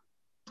around.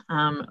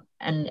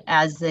 And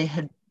as they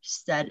had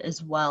said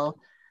as well,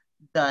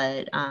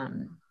 the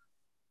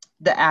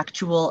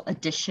actual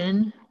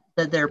addition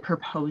that they're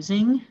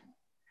proposing,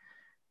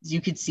 as you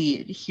could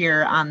see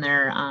here on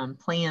their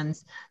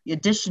plans, the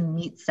addition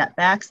meets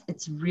setbacks.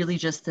 It's really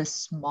just this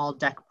small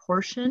deck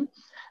portion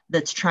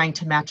that's trying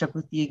to match up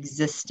with the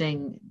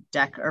existing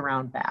deck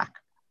around back.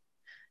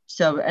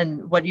 So,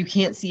 and what you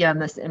can't see on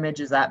this image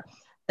is that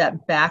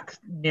that back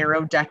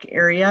narrow deck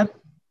area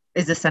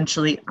is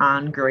essentially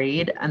on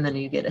grade, and then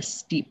you get a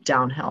steep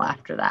downhill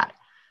after that.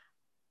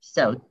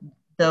 So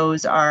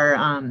those are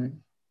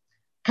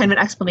kind of an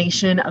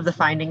explanation of the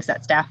findings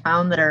that staff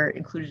found that are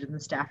included in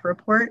the staff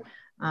report.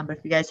 But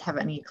if you guys have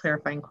any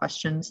clarifying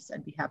questions,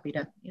 I'd be happy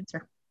to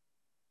answer.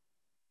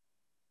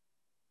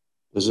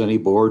 Does any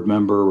board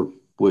member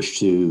wish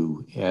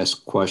to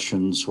ask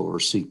questions or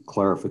seek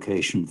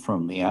clarification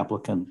from the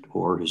applicant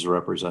or his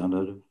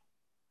representative?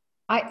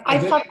 I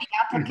thought the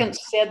applicant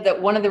said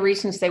that one of the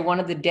reasons they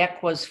wanted the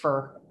deck was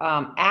for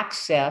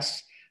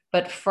access,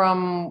 but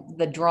from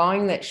the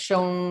drawing that's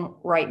shown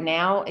right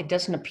now, it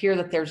doesn't appear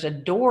that there's a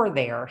door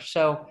there.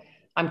 So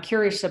I'm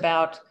curious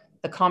about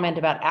the comment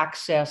about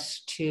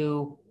access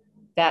to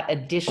that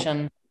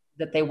addition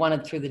that they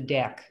wanted through the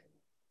deck.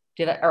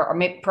 Did I, or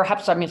maybe,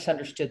 perhaps I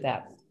misunderstood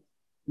that.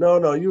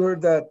 No, you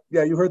heard that.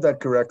 Yeah, you heard that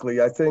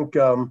correctly. I think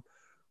I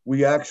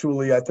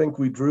think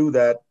we drew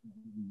that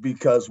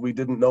because we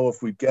didn't know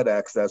if we'd get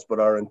access, but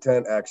our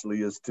intent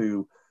actually is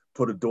to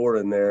put a door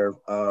in there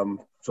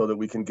so that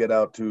we can get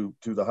out to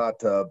the hot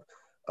tub.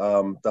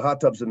 The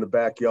hot tub's in the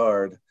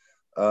backyard.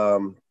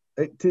 Hey,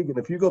 Hey, Tegan,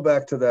 if you go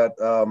back to that,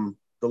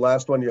 the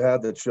last one you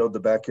had that showed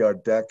the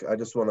backyard deck, I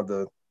just wanted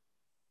to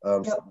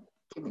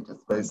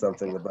say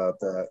something about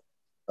that.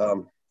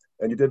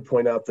 And you did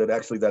point out that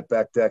actually that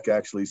back deck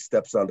actually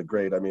steps onto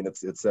grade. I mean,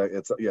 it's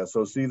yeah.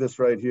 So see this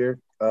right here.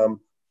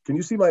 Can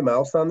you see my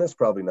mouse on this?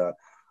 Probably not.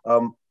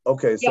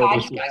 Okay, so I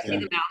see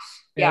the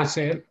mouse. Yeah, I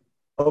see it.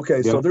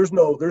 Okay, Yep. so there's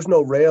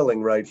no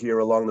railing right here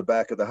along the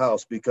back of the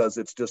house because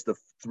it's just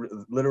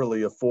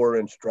literally a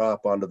 4-inch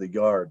drop onto the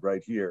yard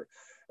right here,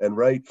 and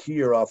right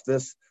here off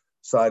this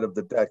side of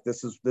the deck,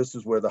 this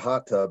is where the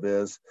hot tub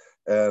is,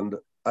 and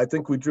I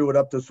think we drew it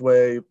up this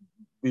way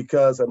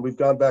because, and we've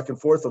gone back and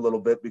forth a little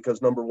bit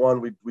because number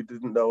one, we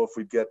didn't know if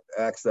we'd get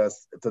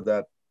access to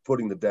that,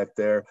 putting the deck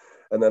there,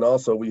 and then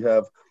also we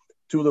have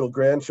 2 little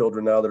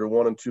grandchildren now that are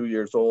 1 and 2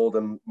 years old,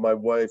 and my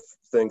wife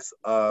thinks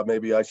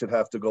maybe I should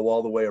have to go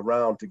all the way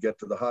around to get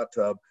to the hot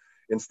tub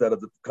instead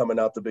of coming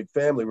out the big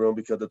family room,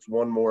 because it's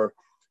one more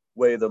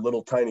way the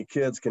little tiny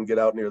kids can get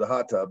out near the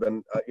hot tub.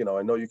 And you know,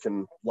 I know you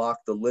can lock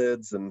the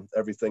lids and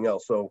everything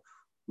else, so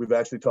we've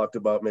actually talked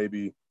about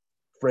maybe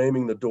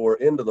framing the door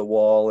into the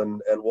wall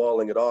and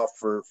walling it off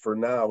for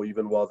now,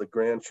 even while the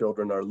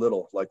grandchildren are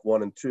little, like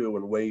 1 and 2,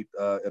 and wait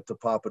to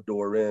pop a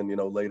door in, you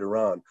know, later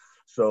on.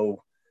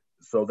 So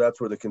that's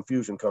where the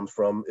confusion comes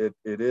from. It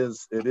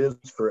is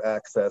for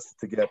access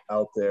to get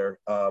out there,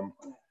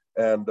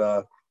 and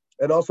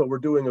also we're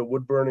doing a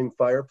wood burning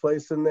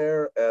fireplace in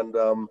there, and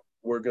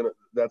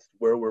that's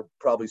where we're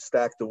probably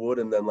stack the wood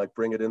and then like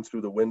bring it in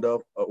through the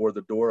window or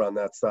the door on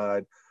that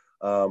side.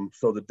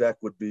 So the deck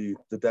would be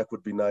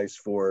nice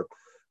for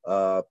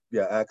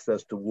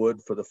access to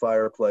wood for the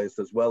fireplace,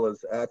 as well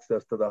as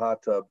access to the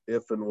hot tub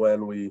if and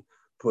when we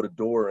put a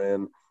door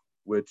in,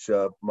 which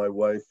my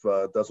wife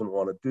doesn't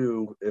want to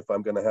do if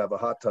I'm going to have a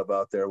hot tub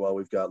out there while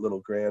we've got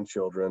little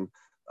grandchildren.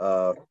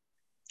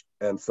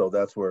 And so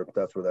that's where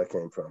that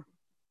came from.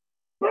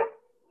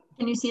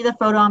 Can you see the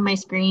photo on my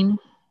screen?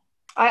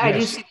 I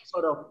do see the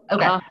photo.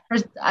 Okay.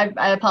 First,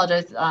 I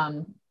apologize.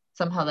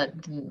 Somehow that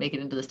didn't make it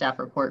into the staff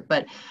report,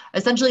 but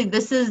essentially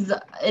this is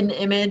an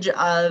image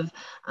of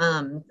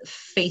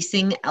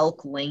facing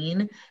Elk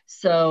Lane.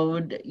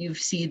 So you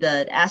see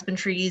the aspen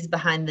trees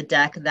behind the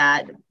deck.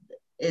 That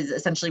is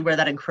essentially where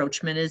that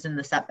encroachment is in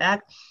the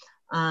setback.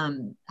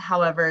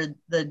 However,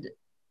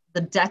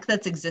 the deck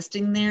that's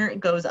existing there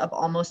goes up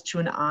almost to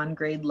an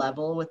on-grade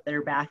level with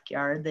their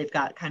backyard. They've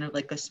got kind of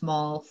like a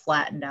small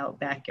flattened out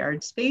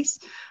backyard space.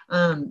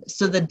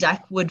 So the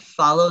deck would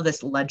follow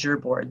this ledger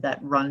board that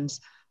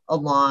runs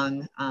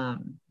along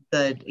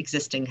the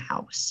existing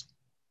house.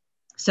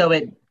 So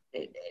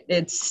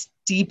it's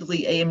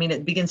steeply, I mean,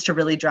 it begins to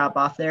really drop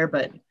off there,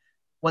 but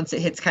once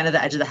it hits kind of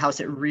the edge of the house,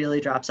 it really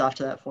drops off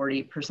to that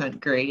 40%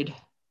 grade.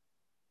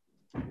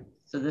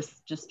 So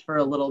this just for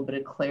a little bit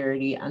of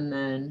clarity. And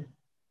then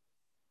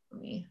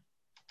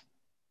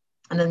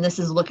this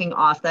is looking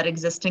off that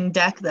existing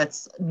deck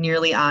that's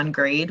nearly on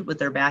grade with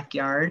their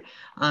backyard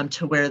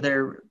to where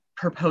they're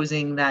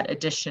proposing that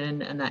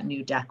addition and that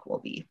new deck will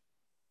be.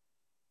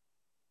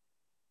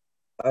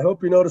 I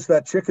hope you notice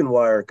that chicken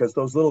wire, because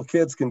those little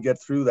kids can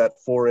get through that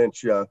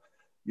 4-inch.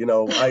 You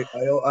know,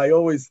 I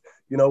always,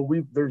 you know,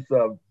 there's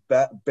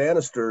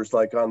banisters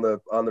like on the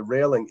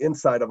railing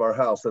inside of our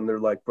house, and they're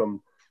like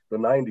from the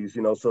 90s,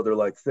 you know, so they're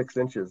like 6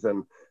 inches,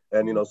 and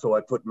you know, so I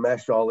put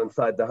mesh all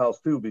inside the house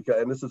too,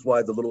 and this is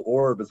why the little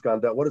orb has gone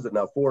down. What is it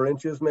now, 4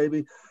 inches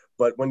maybe?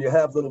 But when you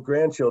have little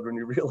grandchildren,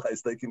 you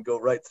realize they can go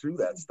right through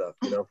that stuff.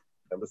 You know,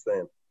 I'm just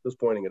saying, just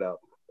pointing it out.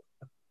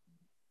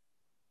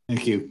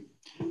 Thank you.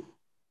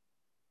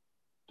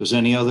 Does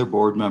any other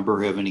board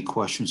member have any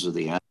questions of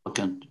the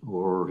applicant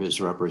or his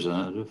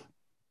representative?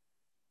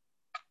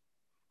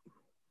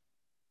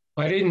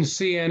 I didn't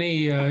see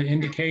any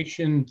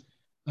indication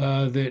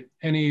that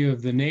any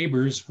of the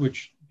neighbors,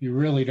 which you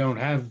really don't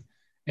have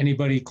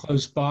anybody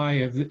close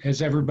by,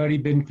 has everybody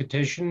been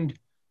petitioned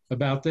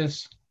about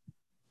this?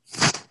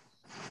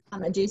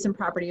 Adjacent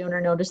property owner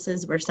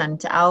notices were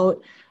sent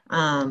out.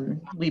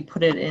 We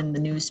put it in the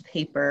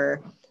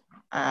newspaper.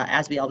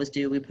 As we always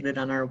do, we put it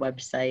on our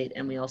website,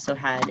 and we also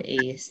had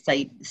a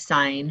site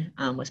sign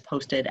was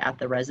posted at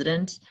the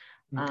residence.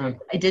 Okay.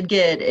 I did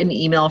get an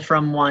email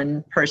from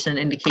one person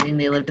indicating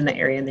they lived in the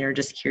area and they were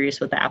just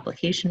curious what the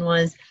application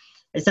was.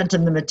 I sent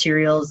them the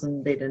materials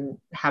and they didn't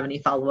have any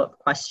follow-up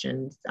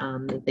questions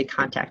that they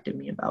contacted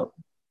me about.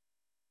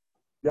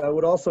 Yeah, I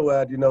would also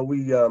add, you know,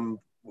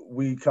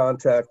 we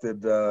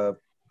contacted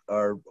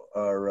our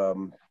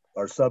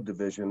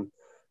subdivision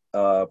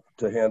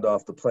to hand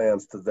off the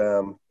plans to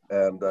them.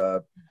 And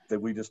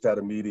that we just had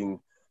a meeting,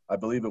 I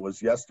believe it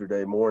was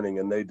yesterday morning,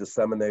 and they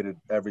disseminated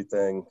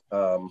everything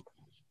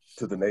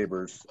to the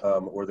neighbors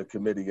or the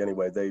committee.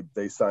 Anyway,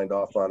 they signed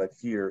off on it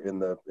here in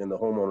the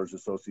homeowners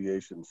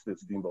association,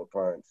 Steamboat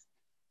Pines.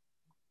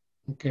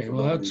 Okay,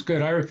 well, that's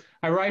good.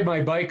 I ride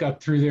my bike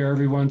up through there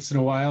every once in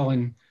a while,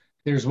 and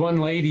there's one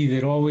lady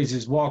that always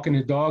is walking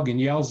a dog and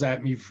yells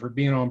at me for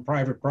being on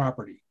private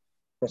property.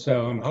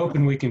 So I'm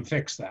hoping we can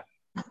fix that.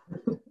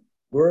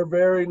 We're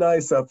very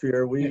nice up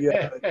here.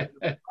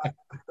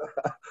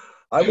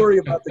 I worry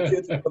about the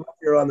kids who come up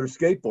here on their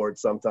skateboards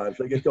sometimes.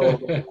 They get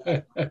going.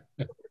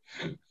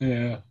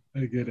 Yeah, I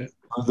get it.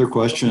 Other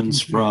questions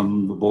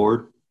from the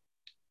board?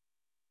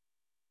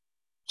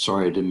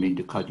 Sorry, I didn't mean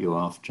to cut you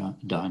off,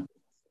 Don.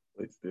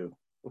 Please do.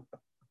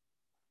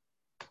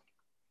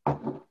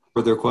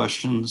 Further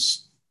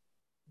questions?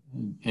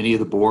 Any of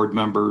the board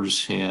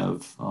members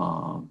have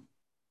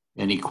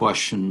any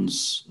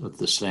questions of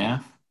the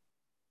staff?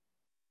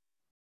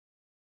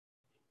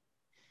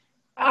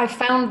 I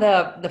found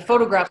the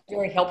photographs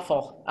very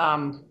helpful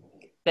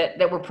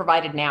that were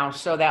provided now.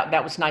 So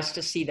that was nice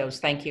to see those.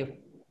 Thank you.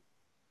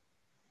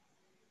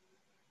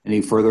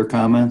 Any further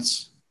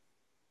comments?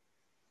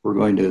 We're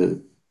going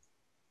to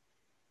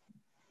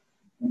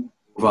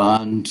move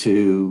on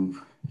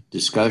to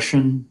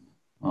discussion.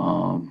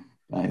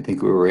 I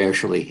think we were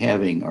actually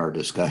having our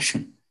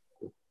discussion.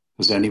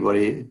 Does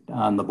anybody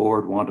on the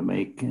board want to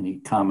make any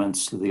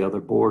comments to the other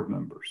board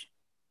members?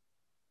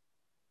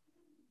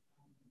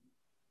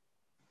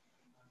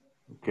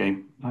 Okay,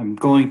 I'm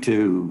going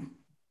to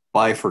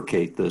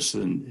bifurcate this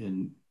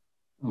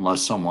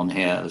unless someone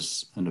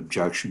has an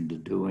objection to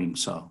doing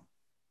so.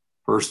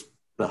 First,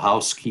 the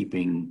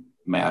housekeeping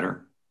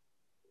matter.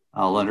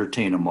 I'll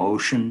entertain a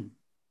motion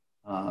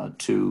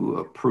to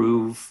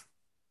approve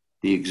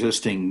the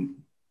existing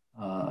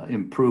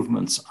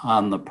improvements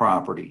on the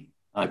property.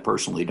 I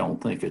personally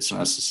don't think it's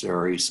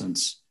necessary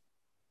since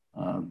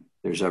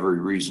there's every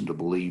reason to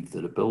believe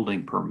that a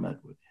building permit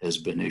has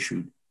been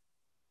issued.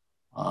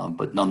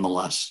 But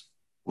nonetheless,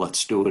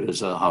 let's do it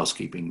as a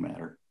housekeeping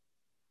matter.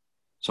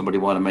 Somebody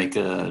want to make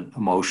a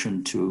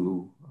motion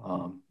to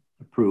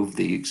approve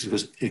the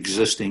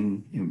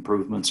existing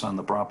improvements on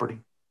the property?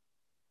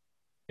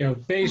 You know,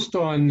 based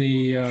on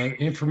the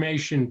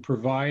information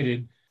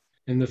provided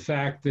and the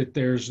fact that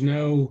there's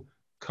no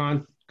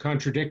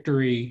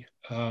contradictory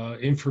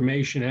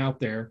information out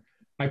there,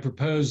 I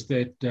propose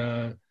that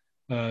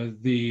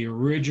the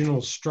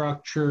original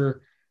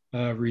structure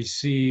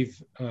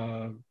receive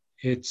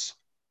its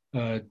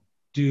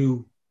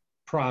due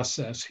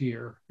process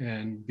here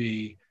and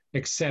be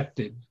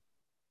accepted.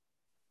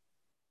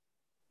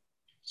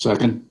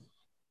 Second?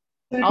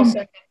 I'll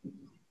second.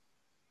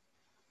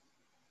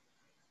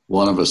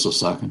 One of us will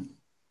second.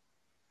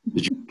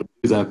 Did you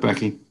do that,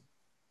 Becky?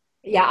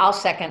 Yeah, I'll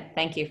second.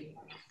 Thank you.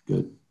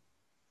 Good.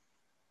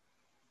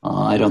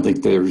 I don't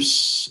think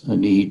there's a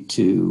need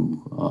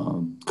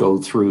to go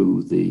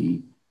through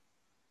the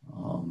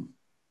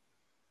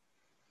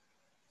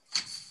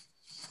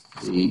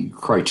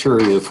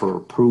criteria for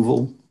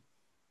approval.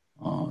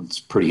 It's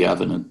pretty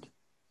evident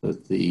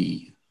that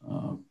the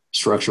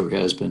structure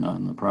has been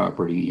on the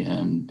property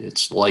and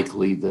it's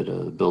likely that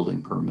a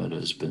building permit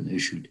has been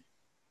issued.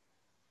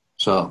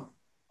 So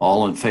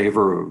all in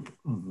favor of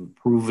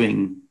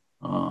approving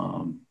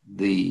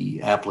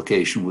the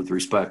application with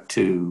respect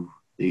to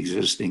the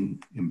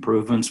existing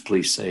improvements,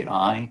 please say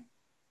aye.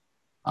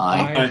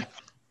 Aye. Aye.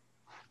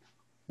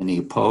 Any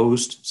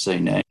opposed, say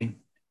nay.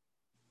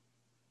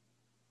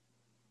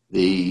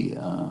 The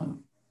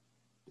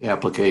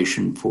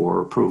application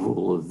for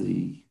approval of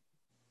the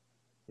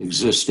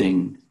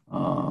existing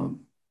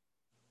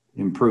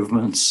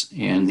improvements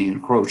and the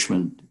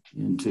encroachment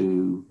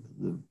into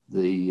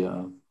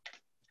the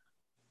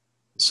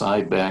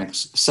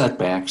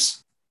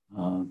setbacks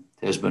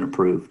has been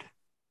approved.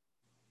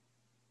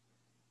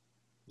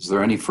 Is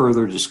there any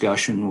further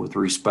discussion with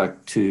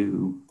respect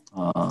to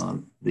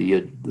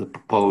the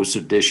proposed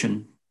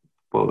addition,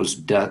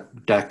 proposed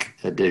deck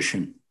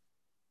addition?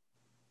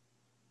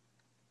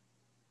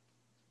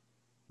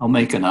 I'll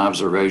make an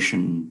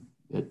observation.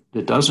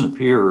 It doesn't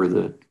appear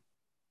that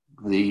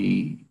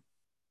the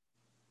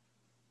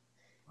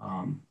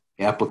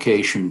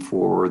application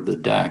for the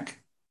deck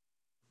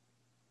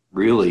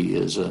really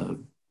is a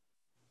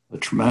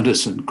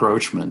tremendous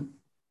encroachment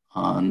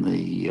on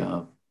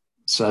the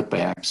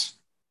setbacks,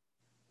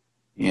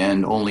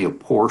 and only a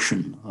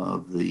portion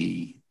of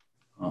the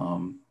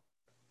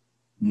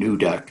new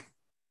deck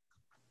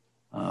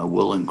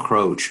will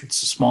encroach.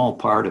 It's a small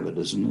part of it,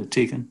 isn't it,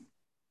 Tegan?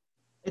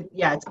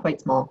 Yeah, it's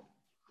quite small.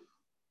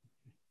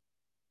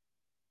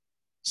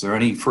 Is there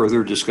any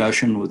further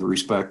discussion with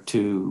respect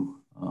to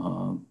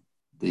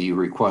the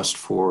request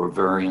for a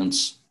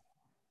variance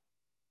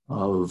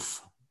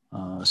of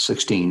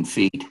 16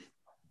 feet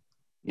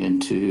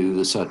into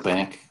the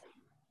setback?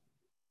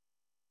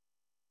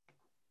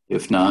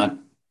 If not,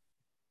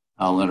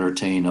 I'll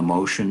entertain a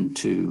motion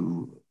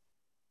to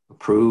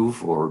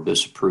approve or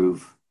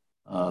disapprove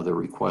the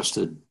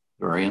requested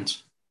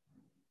variance.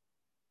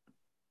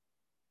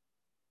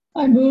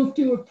 I move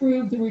to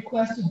approve the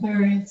requested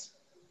variance.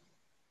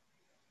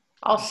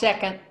 I'll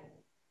second.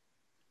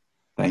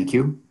 Thank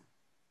you.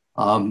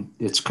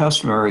 It's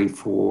customary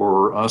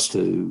for us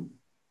to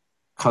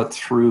cut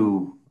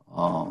through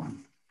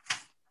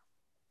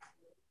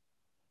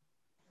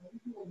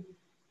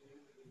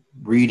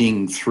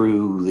reading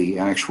through the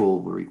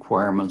actual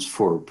requirements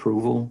for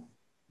approval,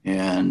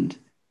 and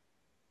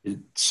it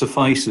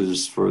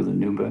suffices for the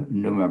new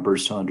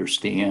members to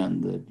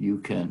understand that you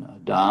can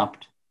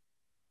adopt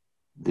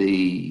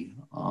the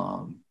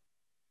the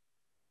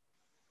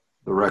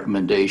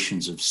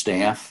recommendations of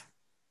staff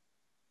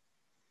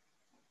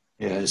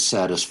as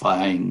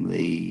satisfying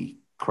the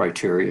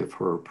criteria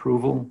for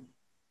approval.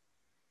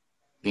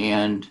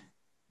 And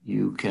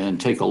you can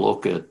take a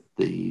look at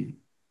the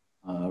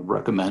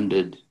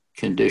recommended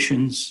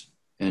conditions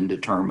and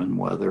determine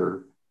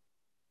whether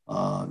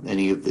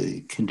any of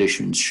the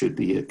conditions should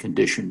be a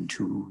condition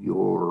to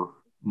your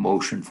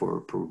motion for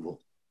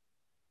approval.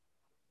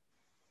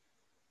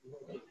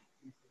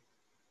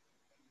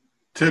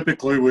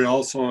 Typically, we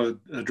also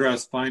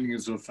address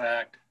findings of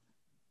fact.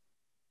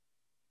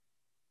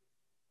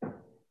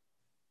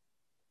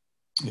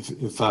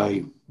 If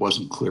I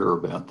wasn't clear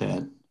about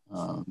that,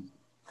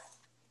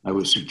 I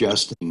was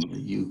suggesting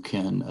that you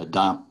can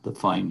adopt the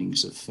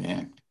findings of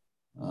fact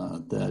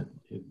that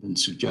have been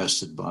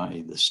suggested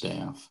by the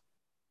staff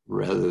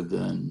rather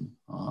than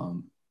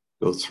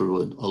go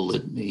through a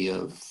litany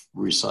of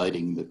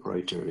reciting the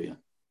criteria,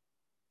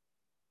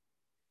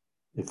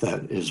 if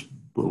that is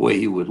the way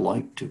you would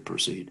like to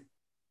proceed.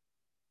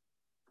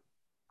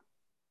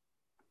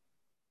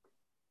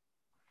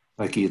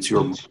 Becky, it's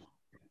your motion.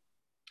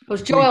 It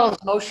was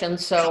Joelle's motion,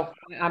 so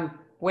I'm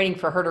waiting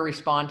for her to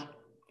respond.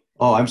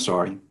 Oh, I'm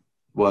sorry. It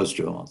was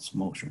Joelle's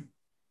motion.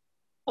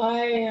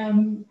 I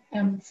am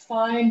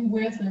fine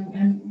with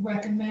and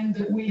recommend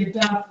that we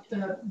adopt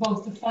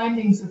both the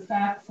findings of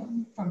fact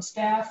from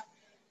staff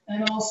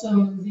and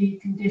also the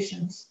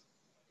conditions.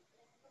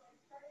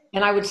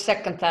 And I would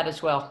second that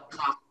as well.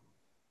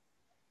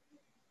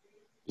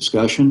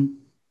 Discussion?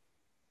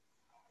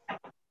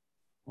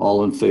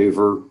 All in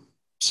favor,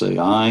 say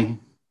aye.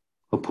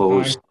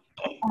 Opposed?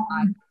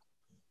 Aye.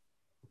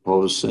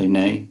 Opposed, say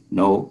nay.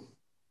 No.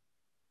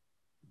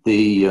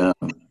 The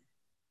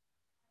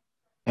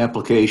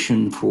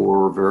application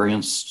for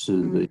variance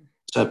to the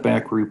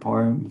setback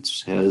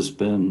requirements has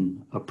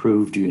been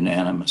approved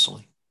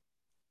unanimously.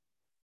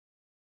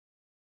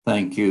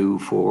 Thank you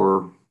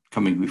for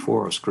coming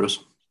before us, Chris.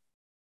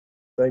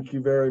 Thank you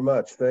very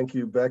much. Thank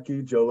you,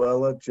 Becky,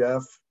 Joella,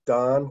 Jeff,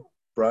 Don,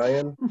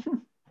 Brian.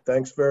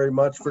 Thanks very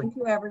much for Thank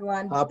you,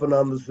 everyone. hopping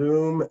on the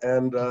Zoom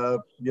and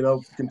you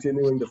know,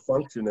 continuing to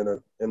function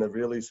in a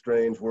really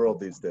strange world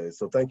these days.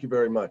 So thank you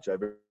very much. I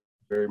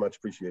very much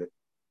appreciate it.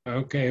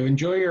 Okay,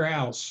 enjoy your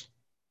house.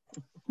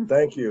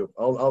 Thank you.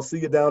 I'll see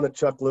you down at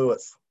Chuck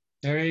Lewis.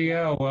 There you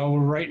go. Well, we're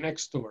right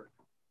next door.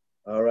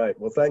 All right.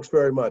 Well, thanks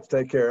very much.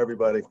 Take care,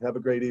 everybody. Have a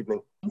great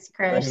evening. Thanks,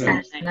 Chris.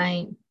 Good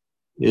Night.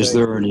 Is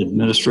there an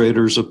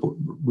administrator's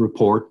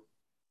report?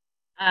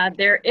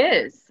 There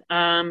is.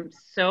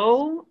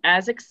 So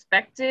as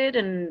expected,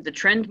 and the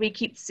trend we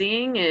keep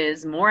seeing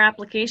is more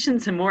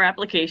applications and more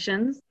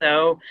applications.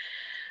 So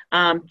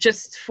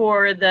just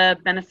for the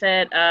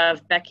benefit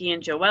of Becky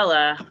and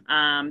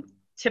Joella,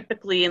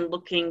 typically in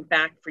looking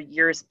back for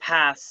years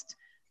past,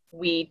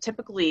 we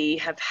typically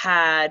have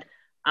had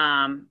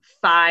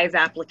 5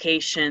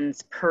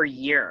 applications per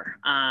year.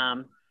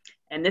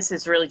 And this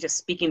is really just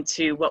speaking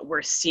to what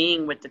we're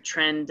seeing with the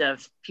trend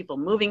of people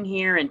moving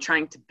here and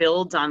trying to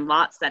build on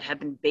lots that have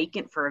been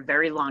vacant for a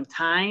very long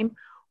time,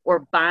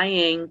 or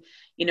buying,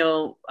 you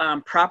know,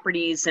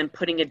 properties and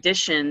putting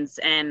additions,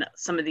 and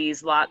some of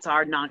these lots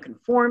are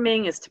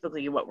non-conforming is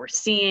typically what we're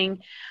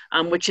seeing,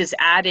 which is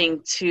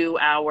adding to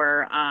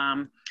our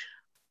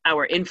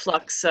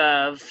influx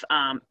of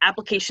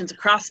applications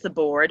across the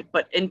board,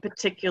 but in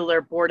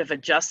particular Board of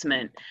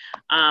Adjustment.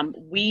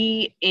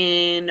 We,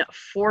 in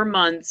 4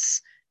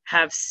 months,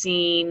 have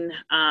seen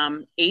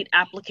 8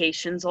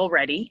 applications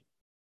already.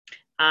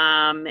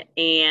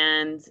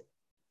 And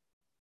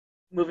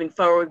moving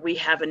forward, we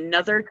have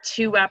another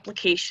 2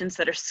 applications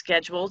that are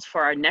scheduled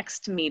for our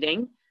next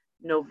meeting,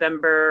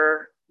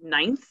 November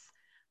 9th.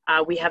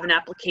 We have an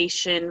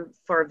application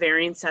for a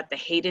variance at the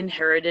Hayden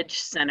Heritage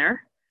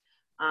Center.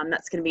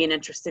 That's going to be an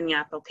interesting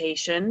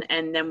application.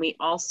 And then we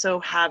also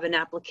have an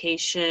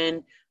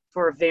application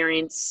for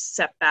variance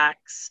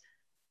setbacks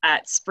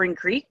at Spring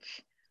Creek.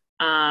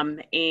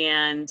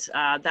 And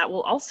that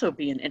will also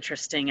be an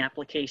interesting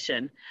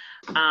application.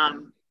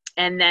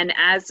 And then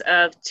as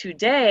of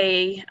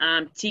today,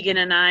 Tegan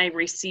and I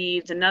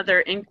received another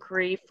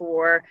inquiry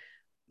for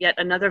yet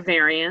another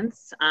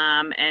variance,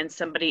 and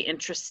somebody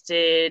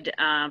interested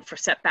for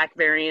setback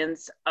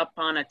variance up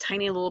on a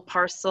tiny little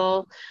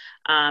parcel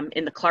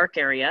in the Clark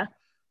area.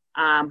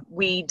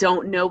 We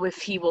don't know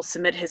if he will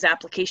submit his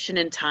application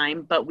in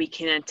time, but we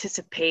can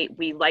anticipate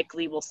we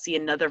likely will see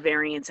another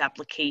variance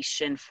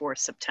application for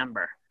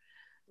September.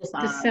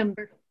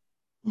 December.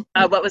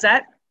 What was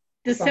that?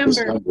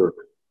 December.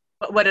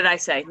 What did I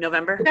say?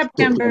 November?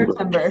 September.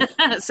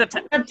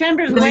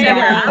 September's Whatever. later.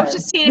 I was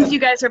just seeing if you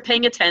guys are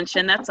paying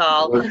attention. That's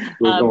all. We're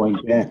going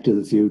back to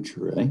the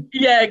future, right?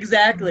 Yeah,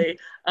 exactly.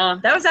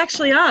 That was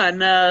actually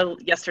on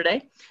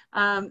yesterday.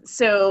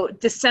 So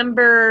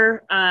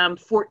December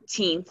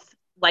 14th,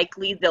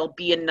 likely there'll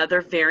be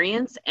another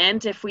variance.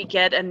 And if we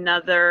get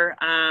another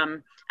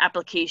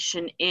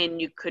application in,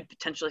 you could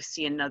potentially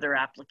see another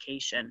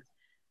application.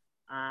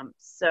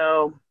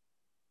 So,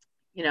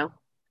 you know,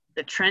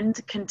 the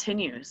trend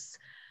continues.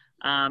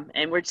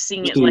 And we're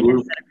seeing it, like I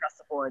said, across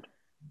the board.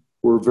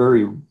 We're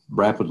very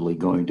rapidly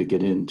going to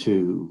get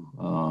into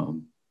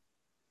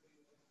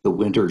the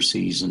winter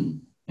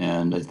season,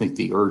 and I think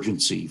the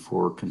urgency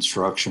for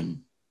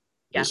construction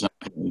is not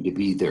going to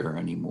be there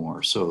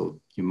anymore.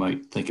 So you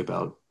might think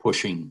about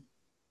pushing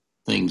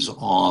things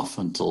off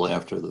until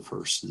after the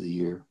first of the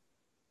year.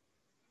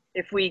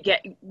 If we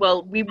get,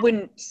 well, we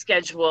wouldn't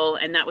schedule,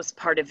 and that was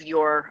part of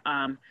your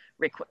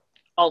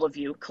all of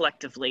you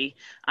collectively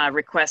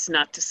request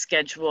not to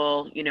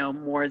schedule, you know,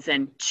 more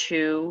than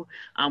 2.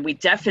 We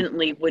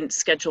definitely wouldn't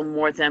schedule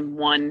more than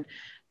 1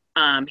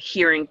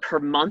 hearing per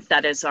month.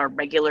 That is our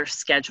regular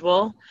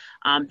schedule.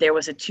 There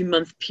was a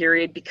 2-month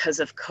period because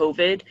of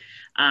COVID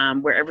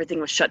where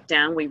everything was shut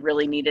down. We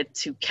really needed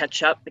to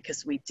catch up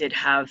because we did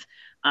have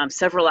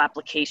several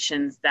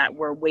applications that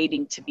were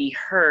waiting to be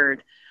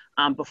heard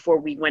before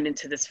we went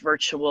into this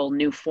virtual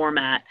new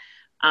format.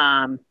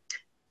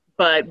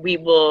 But we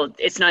will,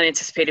 it's not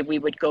anticipated we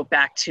would go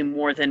back to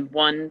more than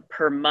 1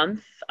 per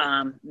month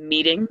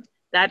meeting,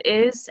 that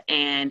is,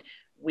 and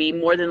we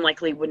more than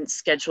likely wouldn't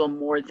schedule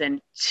more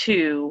than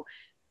 2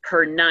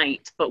 per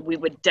night, but we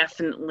would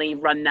definitely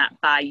run that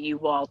by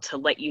you all to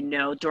let you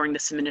know during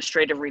this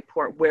administrative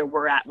report where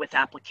we're at with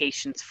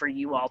applications for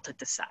you all to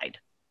decide.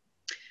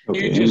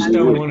 Okay. You just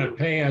don't want to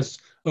pay us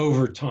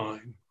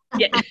overtime.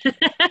 Yeah,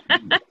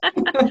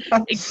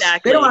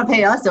 exactly. They don't want to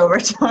pay us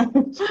overtime.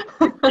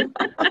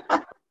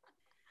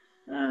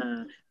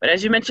 But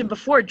as you mentioned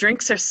before,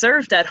 drinks are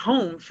served at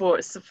home for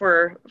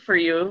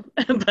you,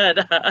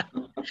 but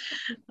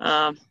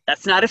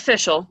that's not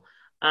official.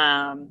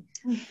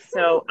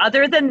 So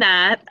other than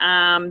that,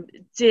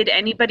 did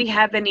anybody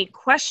have any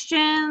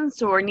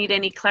questions or need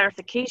any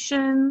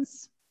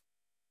clarifications?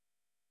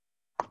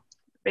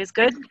 Everybody's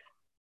good?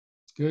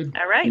 Good.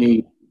 All right.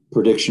 Any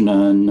prediction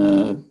on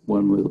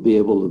when we'll be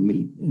able to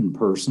meet in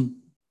person?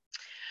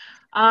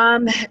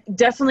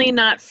 Definitely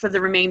not for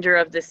the remainder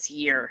of this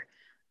year.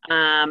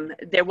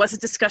 There was a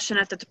discussion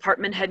at the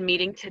department head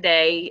meeting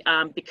today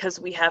because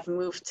we have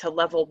moved to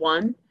level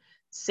 1,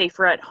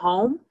 safer at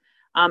home.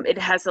 It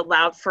has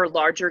allowed for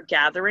larger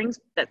gatherings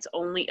that's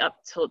only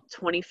up to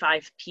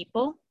 25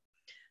 people.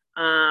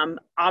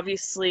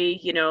 Obviously,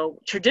 you know,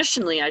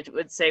 traditionally I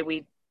would say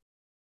we,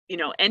 you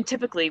know, and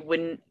typically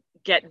wouldn't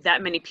get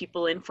that many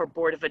people in for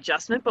Board of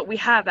Adjustment, but we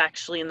have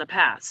actually in the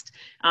past.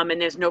 And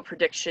there's no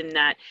prediction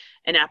that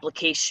an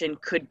application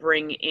could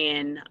bring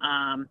in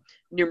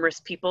numerous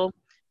people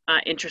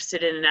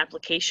interested in an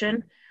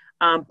application.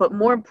 But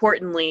more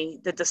importantly,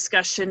 the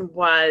discussion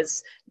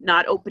was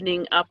not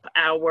opening up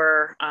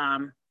our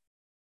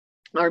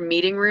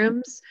meeting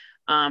rooms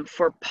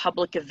for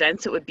public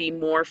events. It would be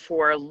more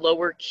for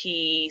lower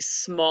key,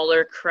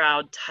 smaller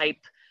crowd type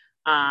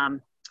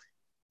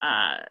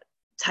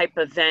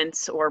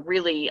events, or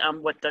really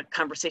what the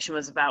conversation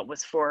was about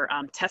was for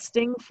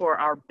testing for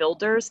our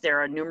builders. There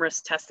are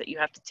numerous tests that you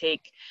have to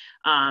take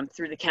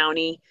through the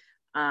county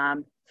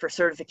for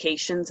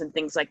certifications and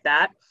things like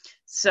that.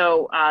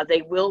 So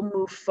they will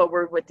move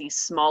forward with these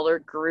smaller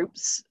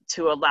groups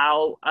to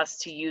allow us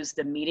to use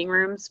the meeting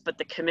rooms, but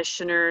the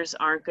commissioners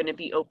aren't going to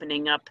be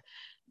opening up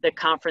the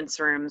conference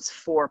rooms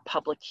for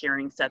public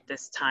hearings at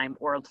this time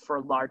or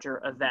for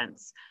larger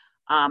events.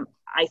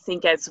 I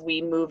think as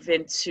we move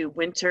into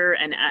winter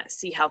and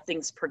see how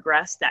things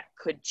progress, that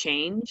could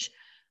change.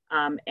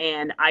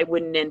 And I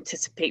wouldn't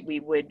anticipate we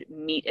would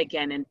meet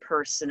again in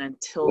person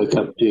until— Wake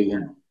up,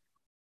 Tegan.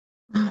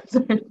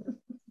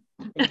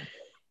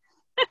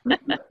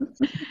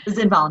 It's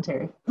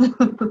involuntary.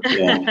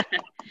 Yeah.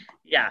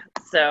 Yeah.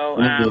 So,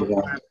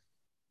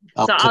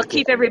 I'll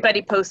keep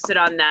everybody posted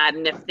on that,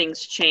 and if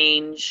things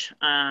change,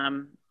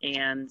 and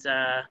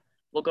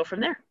we'll go from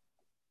there.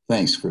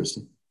 Thanks,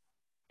 Kristen.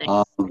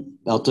 Thanks.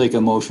 I'll take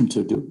a motion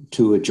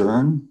to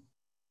adjourn.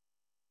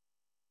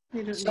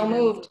 So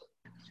moved.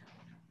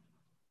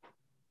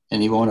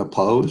 Anyone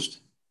opposed?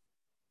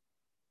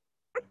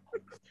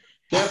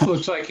 Jeff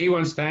looks like he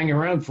wants to hang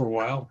around for a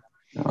while.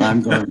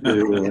 I'm going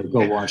to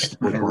go watch the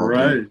football. All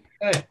right.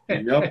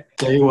 Yep.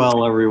 Stay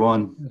well,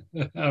 everyone.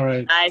 All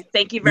right.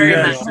 Thank you very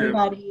much.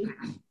 Everybody.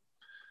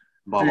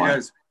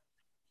 Bye-bye.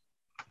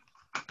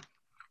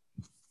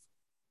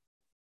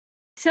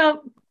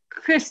 So,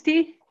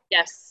 Christy,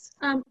 Yes.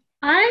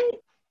 I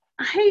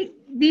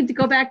need to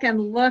go back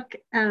and look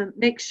and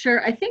make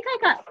sure. I think I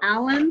got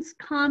Alan's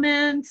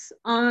comments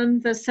on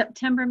the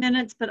September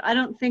minutes, but I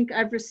don't think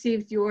I've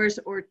received yours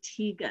or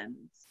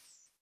Tegan's.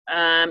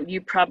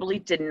 You probably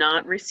did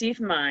not receive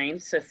mine,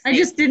 so I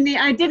didn't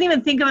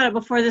even think about it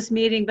before this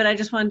meeting, but I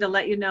just wanted to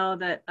let you know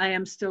that I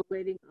am still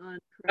waiting on.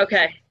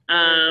 Okay.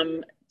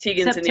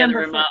 Tegan's in the other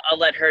room. I'll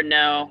let her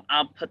know.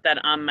 I'll put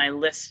that on my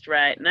list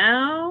right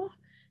now.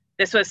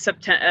 This was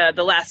September,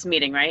 the last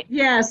meeting, right?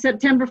 Yeah,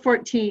 September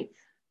 14th.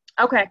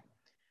 Okay.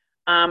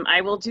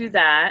 I will do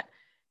that.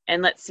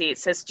 And let's see, it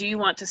says, do you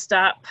want to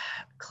stop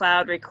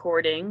cloud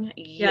recording?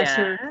 Yeah,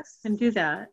 sure. Can do that.